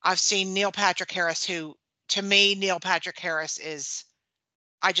 I've seen Neil Patrick Harris, who, to me, Neil Patrick Harris is,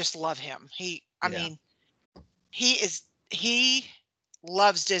 I just love him. I Yeah. mean, he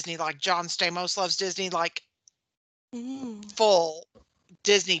loves Disney like John Stamos loves Disney, like full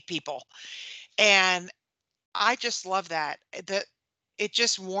Disney people. And I just love that. It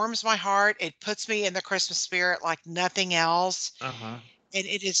just warms my heart. It puts me in the Christmas spirit like nothing else. Uh-huh. And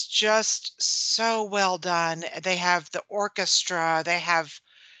it is just so well done. They have the orchestra,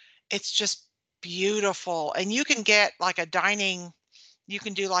 it's just beautiful. And you can get like you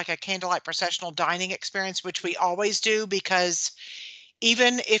can do like a candlelight processional dining experience, which we always do, because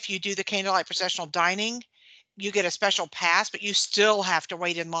even if you do the candlelight processional dining, you get a special pass, but you still have to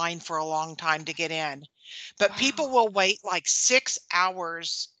wait in line for a long time to get in. But people will wait like 6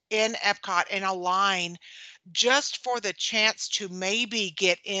 hours in Epcot in a line just for the chance to maybe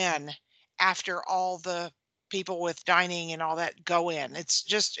get in after all the people with dining and all that go in.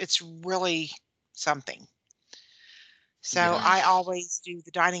 It's really something. So Yeah. I always do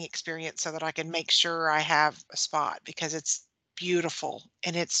the dining experience so that I can make sure I have a spot, because it's beautiful,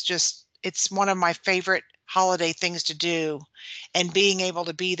 and it's one of my favorite holiday things to do. And being able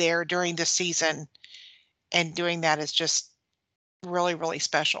to be there during the season and doing that is just really, really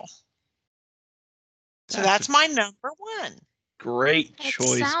special. So That's that's my number one. great It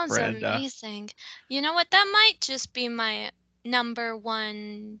choice, sounds Brenda. amazing. You know what? That might just be my number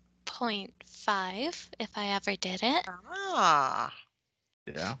 1.5 if I ever did it. Ah,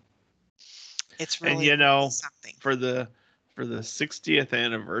 Yeah. it's And really, really something. for the 60th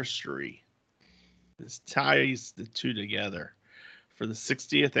anniversary, this ties the two together. For the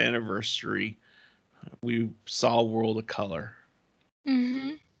 60th anniversary, we saw World of Color.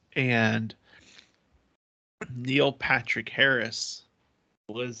 Mm-hmm. And Neil Patrick Harris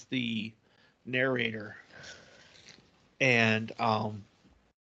was the narrator. And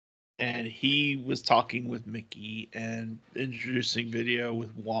he was talking with Mickey and introducing video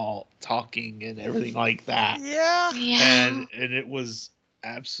with Walt talking and everything like that. Yeah. Yeah. And it was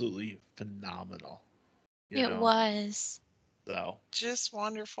absolutely phenomenal. It was. So Just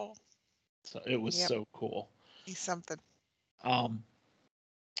wonderful. so it was so cool. He's something.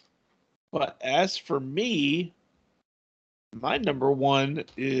 But as for me, my number one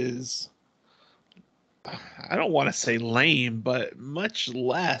is, I don't want to say lame, but much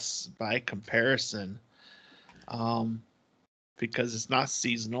less by comparison. Because it's not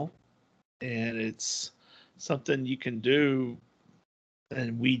seasonal and it's something you can do,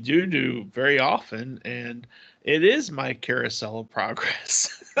 and we do very often, and it is my Carousel of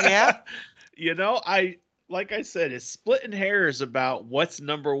Progress. Yeah. I like I said, it's splitting hairs about what's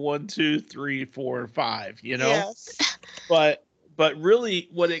number 1, 2, 3, 4, and 5, Yes. but really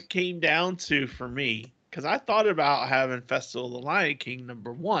what it came down to for me, because I thought about having Festival of the Lion King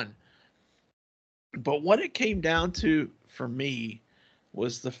number 1, but what it came down to for me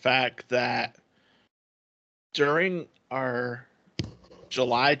was the fact that during our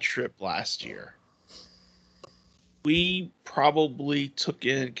July trip last year, we probably took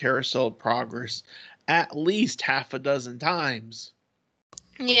in Carousel of Progress at least half a dozen times.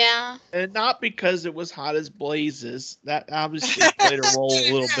 Yeah. And not because it was hot as blazes. That obviously played a role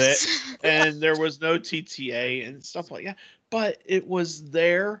a little bit. And there was no TTA and stuff like that. But it was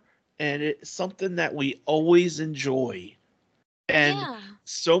there, and it's something that we always enjoy. And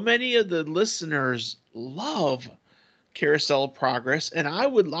so many of the listeners love Carousel of Progress, and I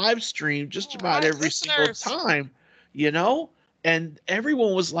would live stream just about every single time, and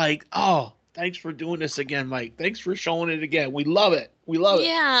everyone was like, "Oh, thanks for doing this again, Mike. Thanks for showing it again. We love it. We love it.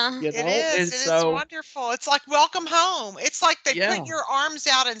 Yeah. You It know, is. and It is wonderful. It's like welcome home. It's like they Yeah. put your arms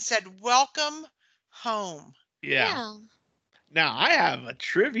out and said, welcome home. yeah. Now I have a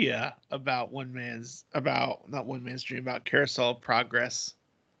trivia about not One Man's Dream, about Carousel of Progress.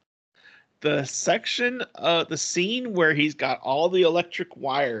 The scene where he's got all the electric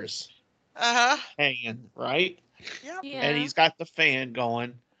wires hanging, right? Yep. Yeah. And he's got the fan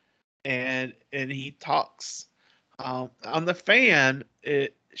going, and he talks. On the fan,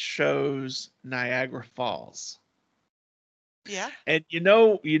 it shows Niagara Falls. Yeah. And you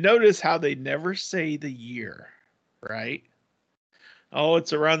notice how they never say the year, right? Oh,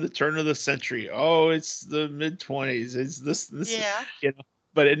 it's around the turn of the century. Oh, it's the mid-20s. It's this, Yeah.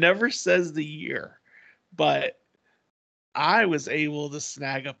 but it never says the year. But I was able to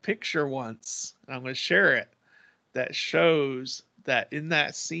snag a picture once, and I'm going to share it, that shows that in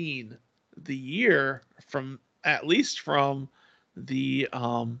that scene, the year from the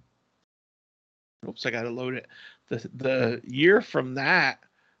oops, I got to load it. The year from that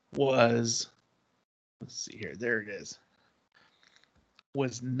was, let's see here. There it is.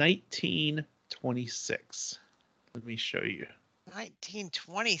 Was 1926. Let me show you.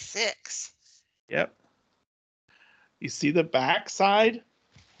 1926. Yep. You see the back side?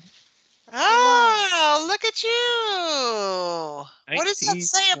 Oh, look at you. What does that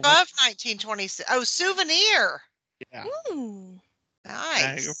say 1920. above 1926? Oh, souvenir. Yeah. Ooh.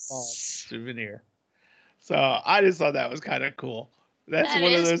 Niagara Falls Nice. souvenir. So I just thought that was kind of cool. That's That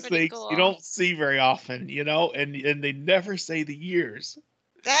one of is those pretty things you cool. don't see very often, and they never say the years.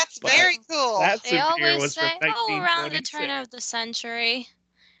 That's But very cool. That They souvenir always was from say, oh, around the 1926. turn of the century.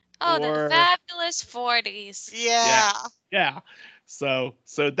 Oh, the Or fabulous 40s. Yeah. yeah. So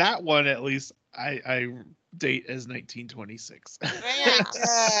that one at least I date as 1926. Very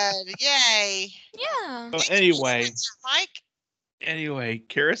good. Yay. Yeah. So Thanks for anyway, sharing that, Mike.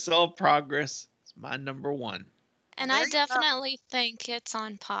 Carousel of Progress is my number one. And There I you go. definitely think it's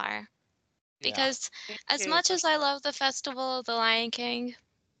on par. Because Me as too. much as I love the Festival of the Lion King,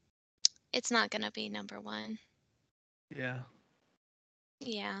 it's not going to be number one. Yeah.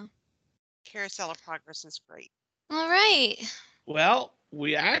 Yeah. Carousel of Progress is great. All right. Well,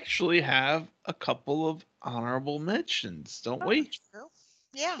 we actually have a couple of honorable mentions, don't we? True.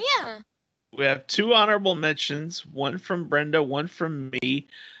 Yeah. Yeah. We have 2 honorable mentions, one from Brenda, one from me,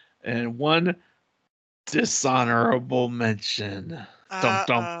 and one dishonorable mention. Dum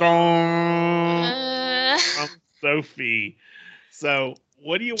dum dum. From Sophie. So,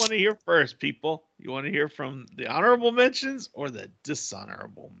 what do you want to hear first, people? You want to hear from the honorable mentions or the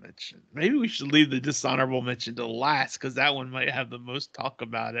dishonorable mention? Maybe we should leave the dishonorable mention to last, because that one might have the most talk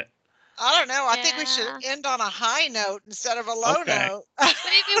about it. I don't know. I think we should Yeah. end on a high note instead of a low Okay. note.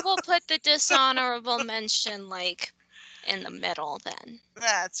 Maybe we'll put the dishonorable mention like in the middle then.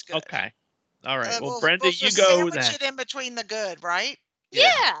 That's good. Okay. All right. Well, We'll Brenda, you just go sandwich then. it in between the good, right?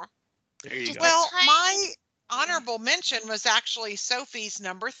 Yeah. There you Just go. Well, tiny- my honorable mention was actually Sophie's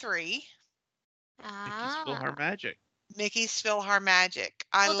number 3, Mickey's PhilharMagic. Mickey's PhilharMagic.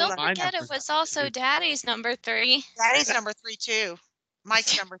 I Well, love don't My forget it number was also 2. Daddy's number 3. Daddy's number 3 too.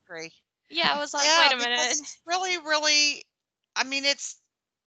 Mike's number 3. Yeah, I was like, Yeah, wait a because minute. it's really, really, I mean, it's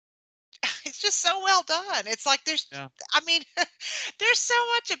just so well done. It's like Yeah. I mean, there's so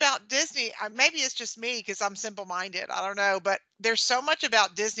much about Disney. Maybe it's just me because I'm simple-minded. I don't know, but there's so much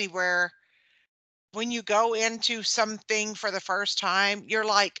about Disney where when you go into something for the first time, you're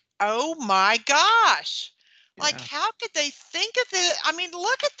like, oh my gosh, like Yeah. how could they think of this? I mean,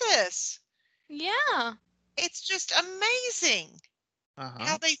 look at this. Yeah. It's just amazing Uh-huh.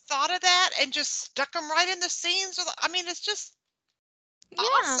 how they thought of that and just stuck them right in the scenes. I mean, it's just Yeah.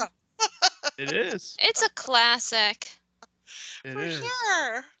 awesome. It is. It's a classic. It For is.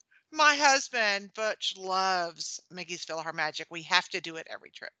 sure. My husband, Butch, loves Mickey's PhilharMagic. We have to do it every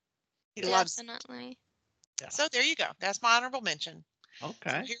trip. He loves it. Definitely. Yeah. So there you go. That's my honorable mention.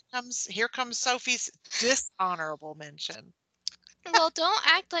 Okay. So here comes Sophie's dishonorable mention. Well, don't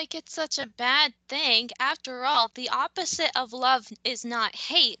act like it's such a bad thing. After all, the opposite of love is not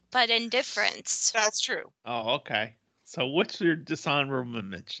hate, but indifference. That's true. Oh, okay. So what's your dishonorable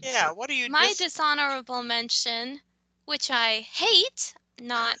mention? Yeah. What do you My dishonorable mention, which I hate,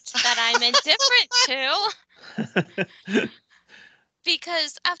 not that I'm indifferent to,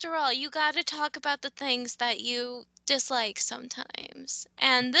 because after all, you got to talk about the things that you dislike sometimes.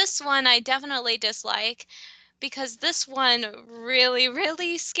 And this one I definitely dislike because this one really,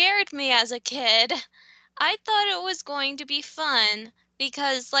 really scared me as a kid. I thought it was going to be fun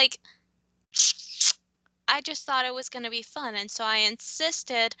because, like, I just thought it was going to be fun. And so I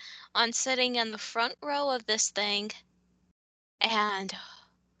insisted on sitting in the front row of this thing. And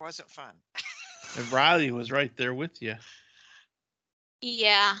Wasn't fun. And Riley was right there with you.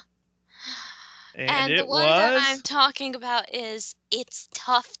 yeah. And the it one that was. I'm talking about is It's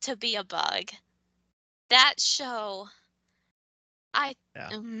Tough to Be a Bug. That show, Yeah.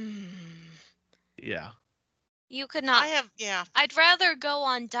 Yeah. You could not. Yeah. I'd rather go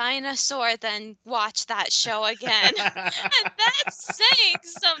on Dinosaur than watch that show again. And that's saying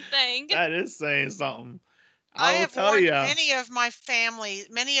something. That is saying something. I will have tell warned you. many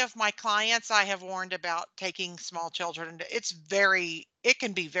of my clients I have warned about taking small children. It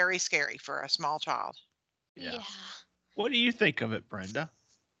can be very scary for a small child. Yeah. What do you think of it, Brenda?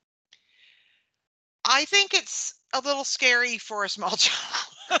 I think it's a little scary for a small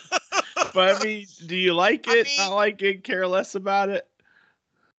child. But I mean, do you like it? Not like it? Care less about it?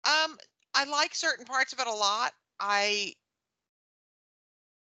 I like certain parts of it a lot. I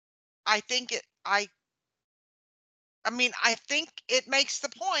think I think it makes the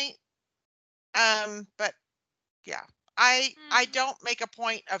point. But yeah, I don't make a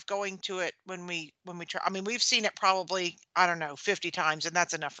point of going to it when we try. I mean, we've seen it probably, I don't know, 50 times, and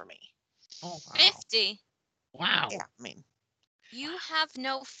that's enough for me. Oh, wow. 50. Wow. Yeah, I mean, you have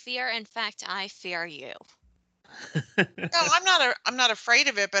no fear. In fact, I fear you. No, I'm not afraid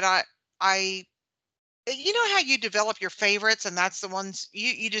of it, but I you know how you develop your favorites, and that's the ones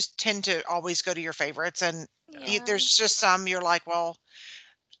you just tend to always go to your favorites, and there's just some you're like, well,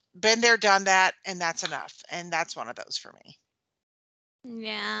 been there, done that, and that's enough, and that's one of those for me.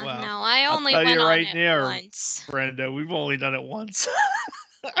 Yeah, Well, no, I I'll only tell went you on right it now, once. Brenda, we've only done it once.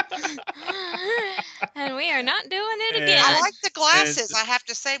 And we are not doing it And- again. I like the glasses. I have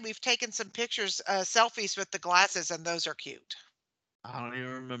to say, we've taken some pictures, selfies with the glasses, and those are cute. I don't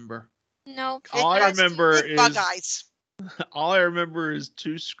even remember. Nope. All I remember bug is eyes. all I remember is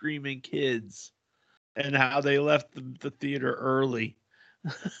two screaming kids and how they left the theater early.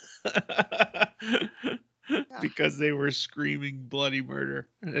 Because they were screaming bloody murder,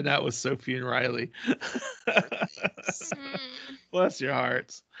 and that was Sophie and Riley. Bless your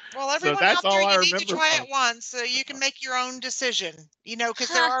hearts. Well, everyone so that's out there, all I you need to remember try from it once so you can make your own decision. You know, because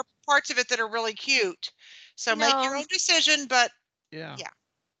there are parts of it that are really cute. So make your own decision, but yeah.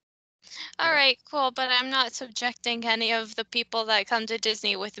 All right, cool, but I'm not subjecting any of the people that come to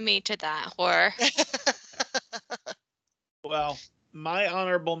Disney with me to that horror. Well, my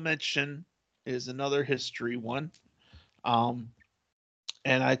honorable mention is another history one. And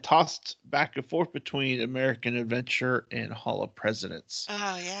I tossed back and forth between American Adventure and Hall of Presidents.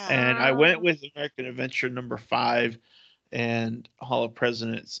 Oh, yeah. And I went with American Adventure number 5, and Hall of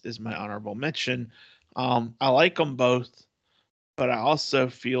Presidents is my honorable mention. I like them both, but I also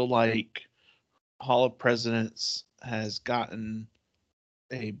feel like Hall of Presidents has gotten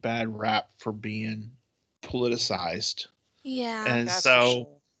a bad rap for being politicized. Yeah. And That's so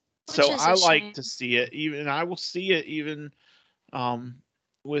for sure. I like to see it, even I will see it even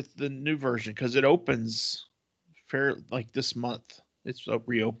with the new version, because it opens like this month. It's a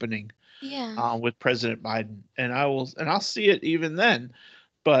reopening. Yeah. With President Biden, and I'll see it even then,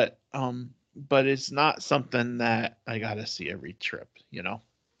 but it's not something that I gotta see every trip, you know.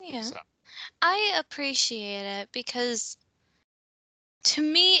 Yeah. So. I appreciate it because to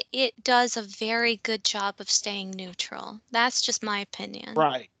me it does a very good job of staying neutral. That's just my opinion.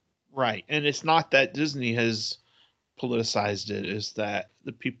 Right. And it's not that Disney has politicized it, is that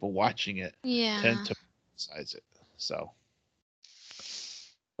the people watching it tend to politicize it. So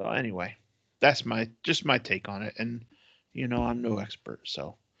anyway, that's my take on it, and you know, I'm no expert,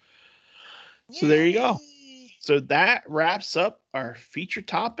 so there you go. So that wraps up our feature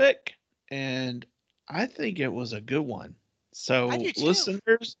topic, and I think it was a good one. So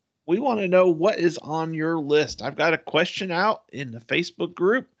listeners, we want to know what is on your list. I've got a question out in the Facebook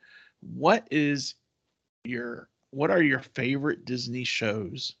group. What are your favorite Disney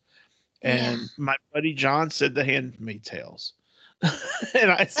shows? And my buddy John said The Handmaid's Tales. And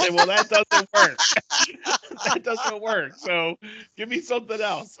I said, well, that doesn't work. That doesn't work. So give me something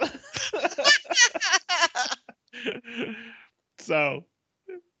else. So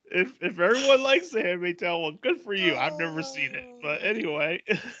if everyone likes The Handmaid's Tale, well, good for you. I've never seen it. But anyway.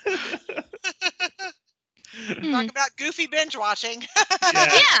 Talk about goofy binge watching.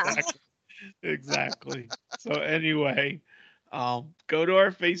 Yeah. Exactly. So anyway, go to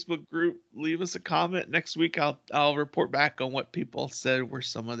our Facebook group, leave us a comment. Next week I'll report back on what people said were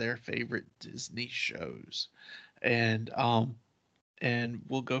some of their favorite Disney shows. And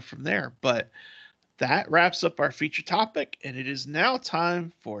we'll go from there. But that wraps up our feature topic, and it is now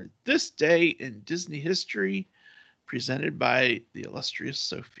time for This Day in Disney History, presented by the illustrious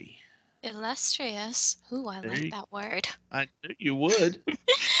Sophie. Illustrious. Ooh, I like that word. I knew you would.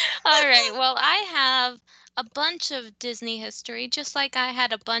 All right. Well, I have a bunch of Disney history, just like I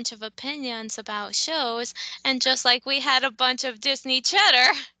had a bunch of opinions about shows, and just like we had a bunch of Disney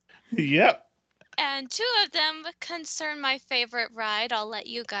cheddar. Yep. And two of them concern my favorite ride. I'll let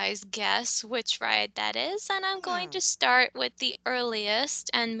you guys guess which ride that is. And I'm going to start with the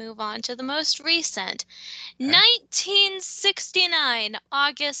earliest and move on to the most recent. 1969,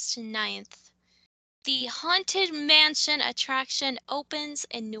 August 9th. The Haunted Mansion attraction opens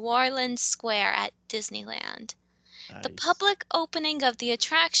in New Orleans Square at Disneyland. Nice. The public opening of the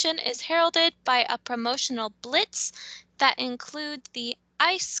attraction is heralded by a promotional blitz that includes the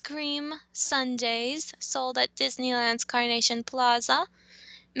ice cream sundaes sold at Disneyland's Carnation Plaza,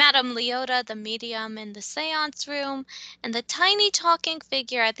 Madame Leota the medium in the seance room, and the tiny talking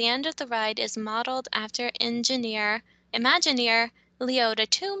figure at the end of the ride is modeled after Imagineer Leota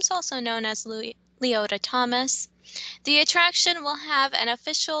Toombs, also known as Leota Thomas. The attraction will have an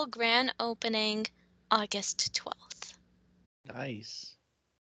official grand opening August 12th. Nice.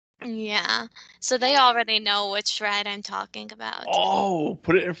 Yeah, so they already know which ride I'm talking about. Oh,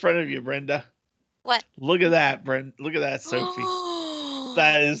 put it in front of you, Brenda. What? Look at that, Brenda. Look at that, Sophie.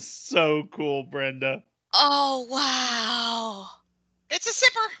 That is so cool, Brenda. Oh, wow. It's a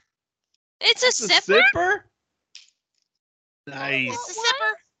sipper. It's a sipper? Nice. It's a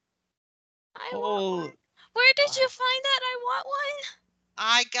sipper. I want one. Where did you find that? I want one.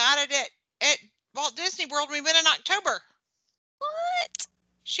 I got it at Walt Disney World. We went in October. What?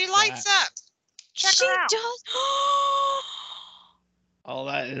 She lights up. Check her out. She does. Oh,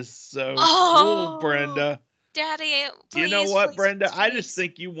 that is so cool, Brenda. Daddy, please, you know what, please, Brenda? please. I just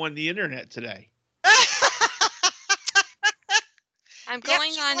think you won the internet today. I'm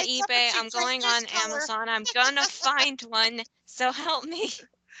going on eBay. I'm going on Amazon. I'm going to find one. So help me.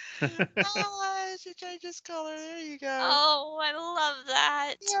 She changes color. There you go. Oh, I love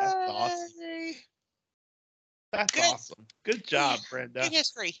that. That's awesome. That's awesome. Good job, Brenda. Good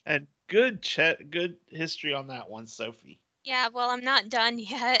history. And good history on that one, Sophie. Yeah, well, I'm not done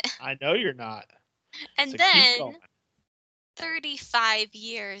yet. I know you're not. And so then, 35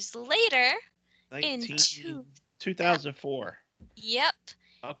 years later, 2004. Yep.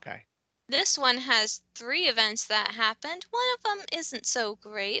 Okay. This one has 3 events that happened. One of them isn't so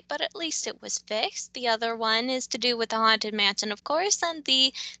great, but at least it was fixed. The other one is to do with the Haunted Mansion, of course, and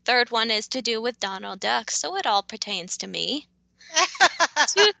the third one is to do with Donald Duck, so it all pertains to me.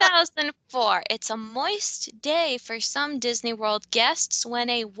 2004. It's a moist day for some Disney World guests when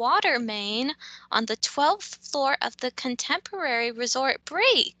a water main on the 12th floor of the Contemporary Resort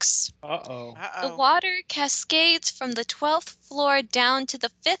breaks. Uh-oh. The water cascades from the 12th floor down to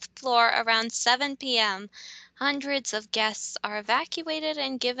the 5th floor around 7 p.m. Hundreds of guests are evacuated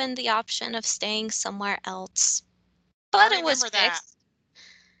and given the option of staying somewhere else. But it was fixed.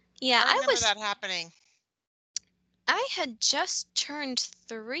 Yeah, I remember that happening. I had just turned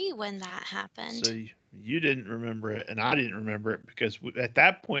 3 when that happened. So you didn't remember it, and I didn't remember it because at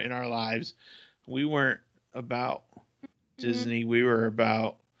that point in our lives, we weren't about Disney. We were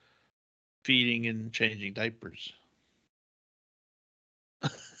about feeding and changing diapers.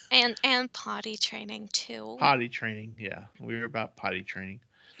 And potty training too. Potty training, yeah. We were about potty training.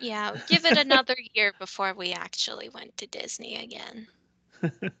 Yeah, give it another year before we actually went to Disney again.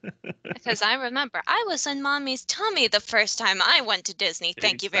 Because I remember I was in Mommy's tummy the first time I went to Disney.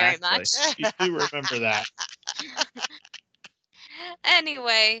 Thank you very much. You do remember that.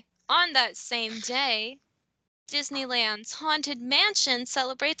 Anyway, on that same day, Disneyland's Haunted Mansion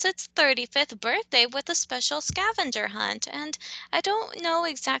celebrates its 35th birthday with a special scavenger hunt. And I don't know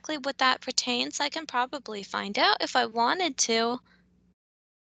exactly what that pertains. I can probably find out if I wanted to.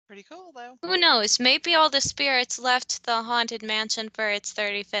 Pretty cool, though. Who knows? Maybe all the spirits left the Haunted Mansion for its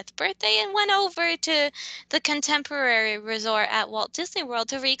 35th birthday and went over to the Contemporary Resort at Walt Disney World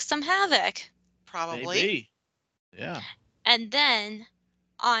to wreak some havoc. Probably. Maybe. Yeah. And then,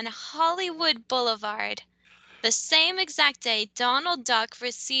 on Hollywood Boulevard, the same exact day, Donald Duck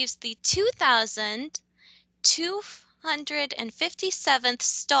receives the 2,257th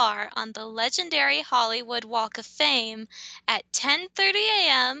star on the legendary Hollywood Walk of Fame at 10:30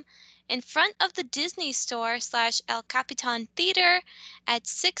 a.m. in front of the Disney Store / El Capitan Theater at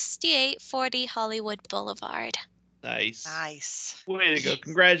 6840 Hollywood Boulevard. Nice. Nice. Way to go.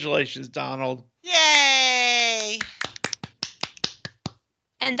 Congratulations, Donald. Yay!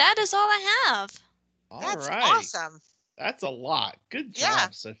 And that is all I have. That's awesome. That's a lot. Good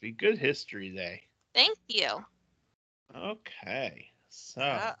job, Sophie. Good history day. Thank you. Okay. So,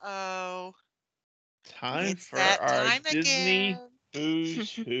 Uh-oh. time It's for that our time Disney again.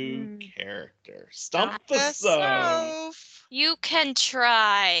 Who's Who character. Not Stump the the Soph. Soph. You can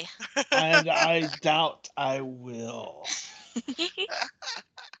try. And I doubt I will.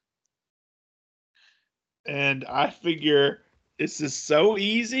 And I figure this is so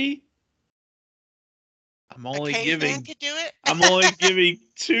easy. I'm A only caveman giving could do it. I'm only giving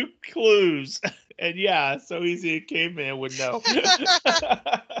 2 clues. And yeah, so easy a caveman would know.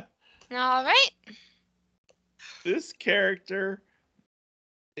 All right. This character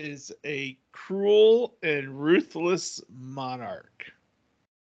is a cruel and ruthless monarch.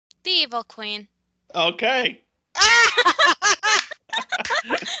 The Evil Queen. Okay.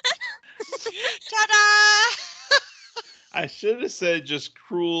 Ta-da! I should have said just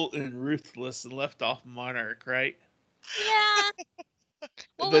cruel and ruthless and left off monarch, right? Yeah.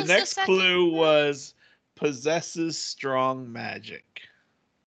 What The was the next second clue was possesses strong magic.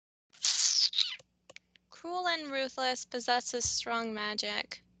 Cruel and ruthless, possesses strong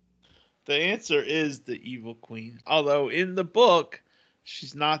magic. The answer is the evil queen. Although in the book,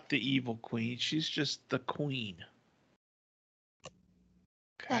 she's not the evil queen. She's just the queen.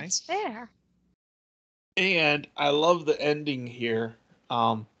 Okay. That's fair. And I love the ending here.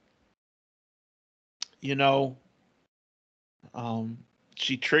 You know,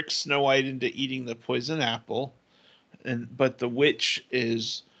 she tricks Snow White into eating the poison apple, but the witch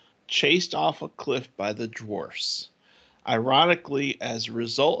is chased off a cliff by the dwarfs. Ironically, as a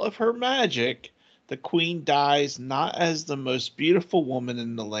result of her magic, the queen dies not as the most beautiful woman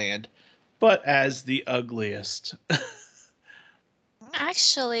in the land, but as the ugliest.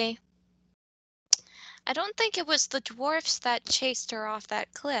 Actually, I don't think it was the dwarfs that chased her off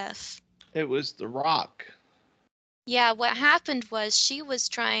that cliff. It was the rock. Yeah, what happened was she was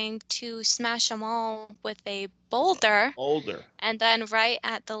trying to smash them all with a boulder, Older. and then right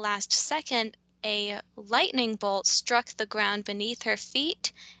at the last second, a lightning bolt struck the ground beneath her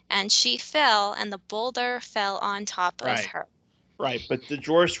feet, and she fell, and the boulder fell on top of Right. her. Right, but the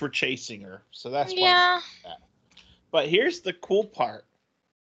dwarfs were chasing her, so that's why. Yeah. But here's the cool part.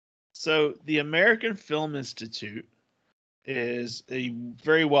 So the American Film Institute is a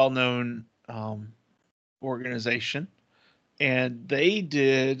very well-known organization, and they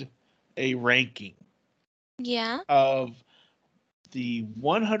did a ranking Yeah. of the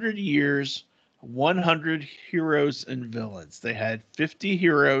 100 years, 100 heroes and villains. They had 50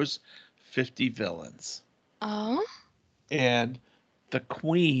 heroes, 50 villains. Oh. And the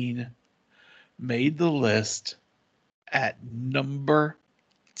Queen made the list at number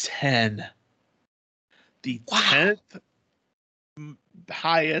 10. The 10th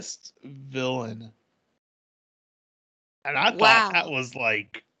highest villain. And I thought that was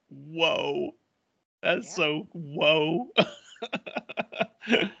like, whoa. That's so whoa.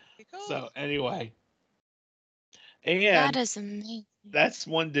 So anyway. And that is amazing. That's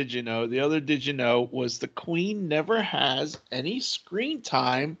one did you know. The other did you know was the Queen never has any screen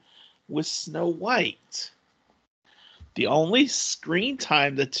time with Snow White. The only screen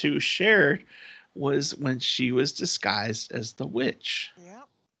time the two shared was when she was disguised as the witch. Yep.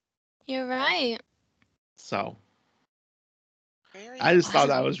 You're right. So I just thought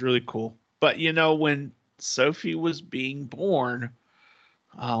that was really cool. But you know, when Sophie was being born,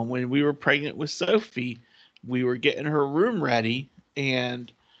 when we were pregnant with Sophie, we were getting her room ready,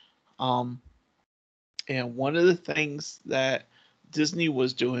 and one of the things that Disney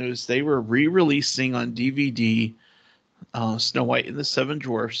was doing was they were re-releasing on DVD Snow White and the Seven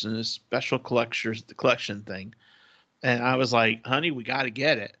Dwarfs in a special collection thing. And I was like, honey, we got to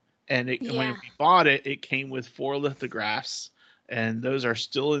get it. And when we bought it, it came with 4 lithographs, and those are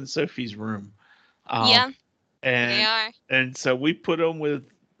still in Sophie's room. And they are. And so we put them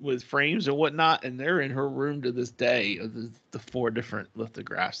with frames and whatnot, and they're in her room to this day, of the 4 different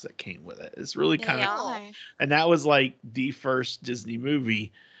lithographs that came with it. It's really kind of cool. And that was like the first Disney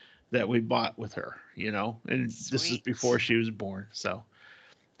movie that we bought with her, you know, and this is before she was born. So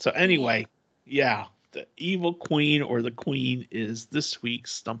anyway, the evil queen or the queen is this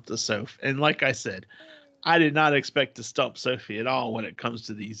week's Stump the Soph. And like I said, I did not expect to stump Sophie at all when it comes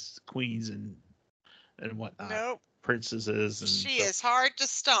to these queens and whatnot. Nope. Princesses. And she is hard to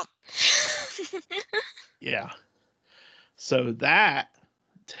stump. Yeah. So that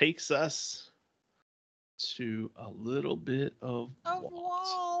takes us to a little bit of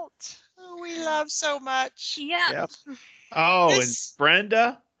Walt. Who we love so much. Yep. Oh, and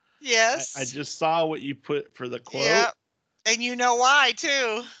Brenda. Yes. I just saw what you put for the quote. Yep. And you know why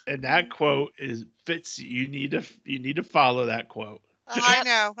too. And that quote fits. You need to follow that quote. I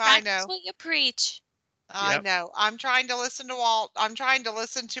know. Practice what you preach. I Yep. know. I'm trying to listen to Walt. I'm trying to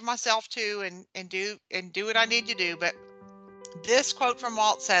listen to myself too, and do what I need to do. But this quote from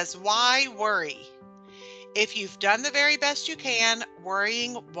Walt says, "Why worry? If you've done the very best you can,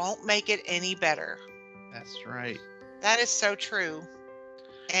 worrying won't make it any better." That's right. That is so true,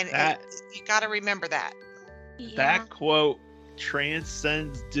 and you got to remember that. Yeah. That quote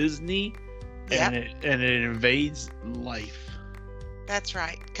transcends Disney, Yep. and it invades life. That's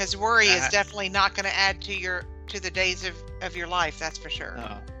right. Because worry is definitely not going to add to the days of your life. That's for sure.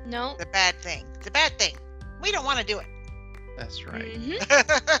 No, No. The bad thing. The bad thing. We don't want to do it. that's right.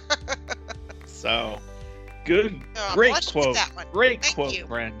 Mhm. So, good, Oh, great let's quote. get that one. Great Thank quote, you.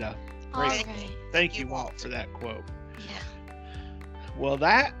 Brenda. All Great. right. Thank you, Walt, for that quote. Yeah. Well,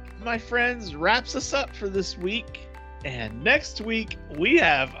 that, my friends, wraps us up for this week. And next week, we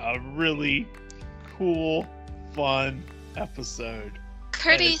have a really cool, fun episode.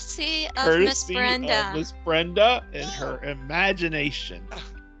 Courtesy of Miss Brenda. Of Miss Brenda and her imagination.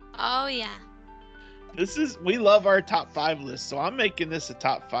 Oh yeah. We love our top 5 list, so I'm making this a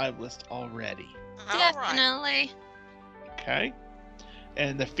top 5 list already. All right. Definitely. Okay?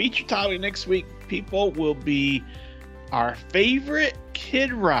 And the feature topic next week, people, will be our favorite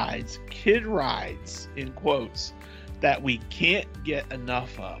kid rides in quotes, that we can't get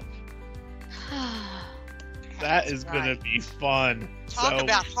enough of. That is going to be fun. Talk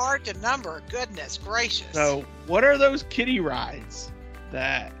about hard to number. Goodness gracious. So, what are those kiddie rides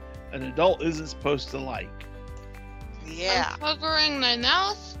that an adult isn't supposed to like? Yeah. I'm covering my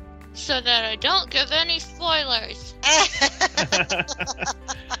mouth so that I don't give any spoilers.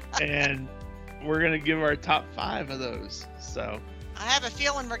 And we're going to give our top 5 of those. So, I have a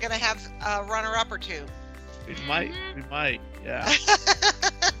feeling we're going to have a runner-up or two. we might, yeah.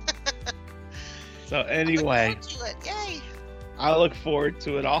 So anyway, Yay. I look forward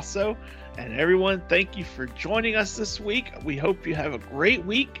to it also. And everyone, thank you for joining us this week. We hope you have a great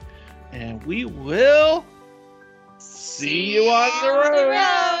week, and we will see you on the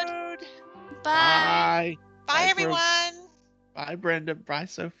road. Bye. Bye. Bye, everyone. Bye, Brenda. Bye,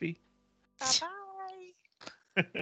 Sophie. Bye-bye.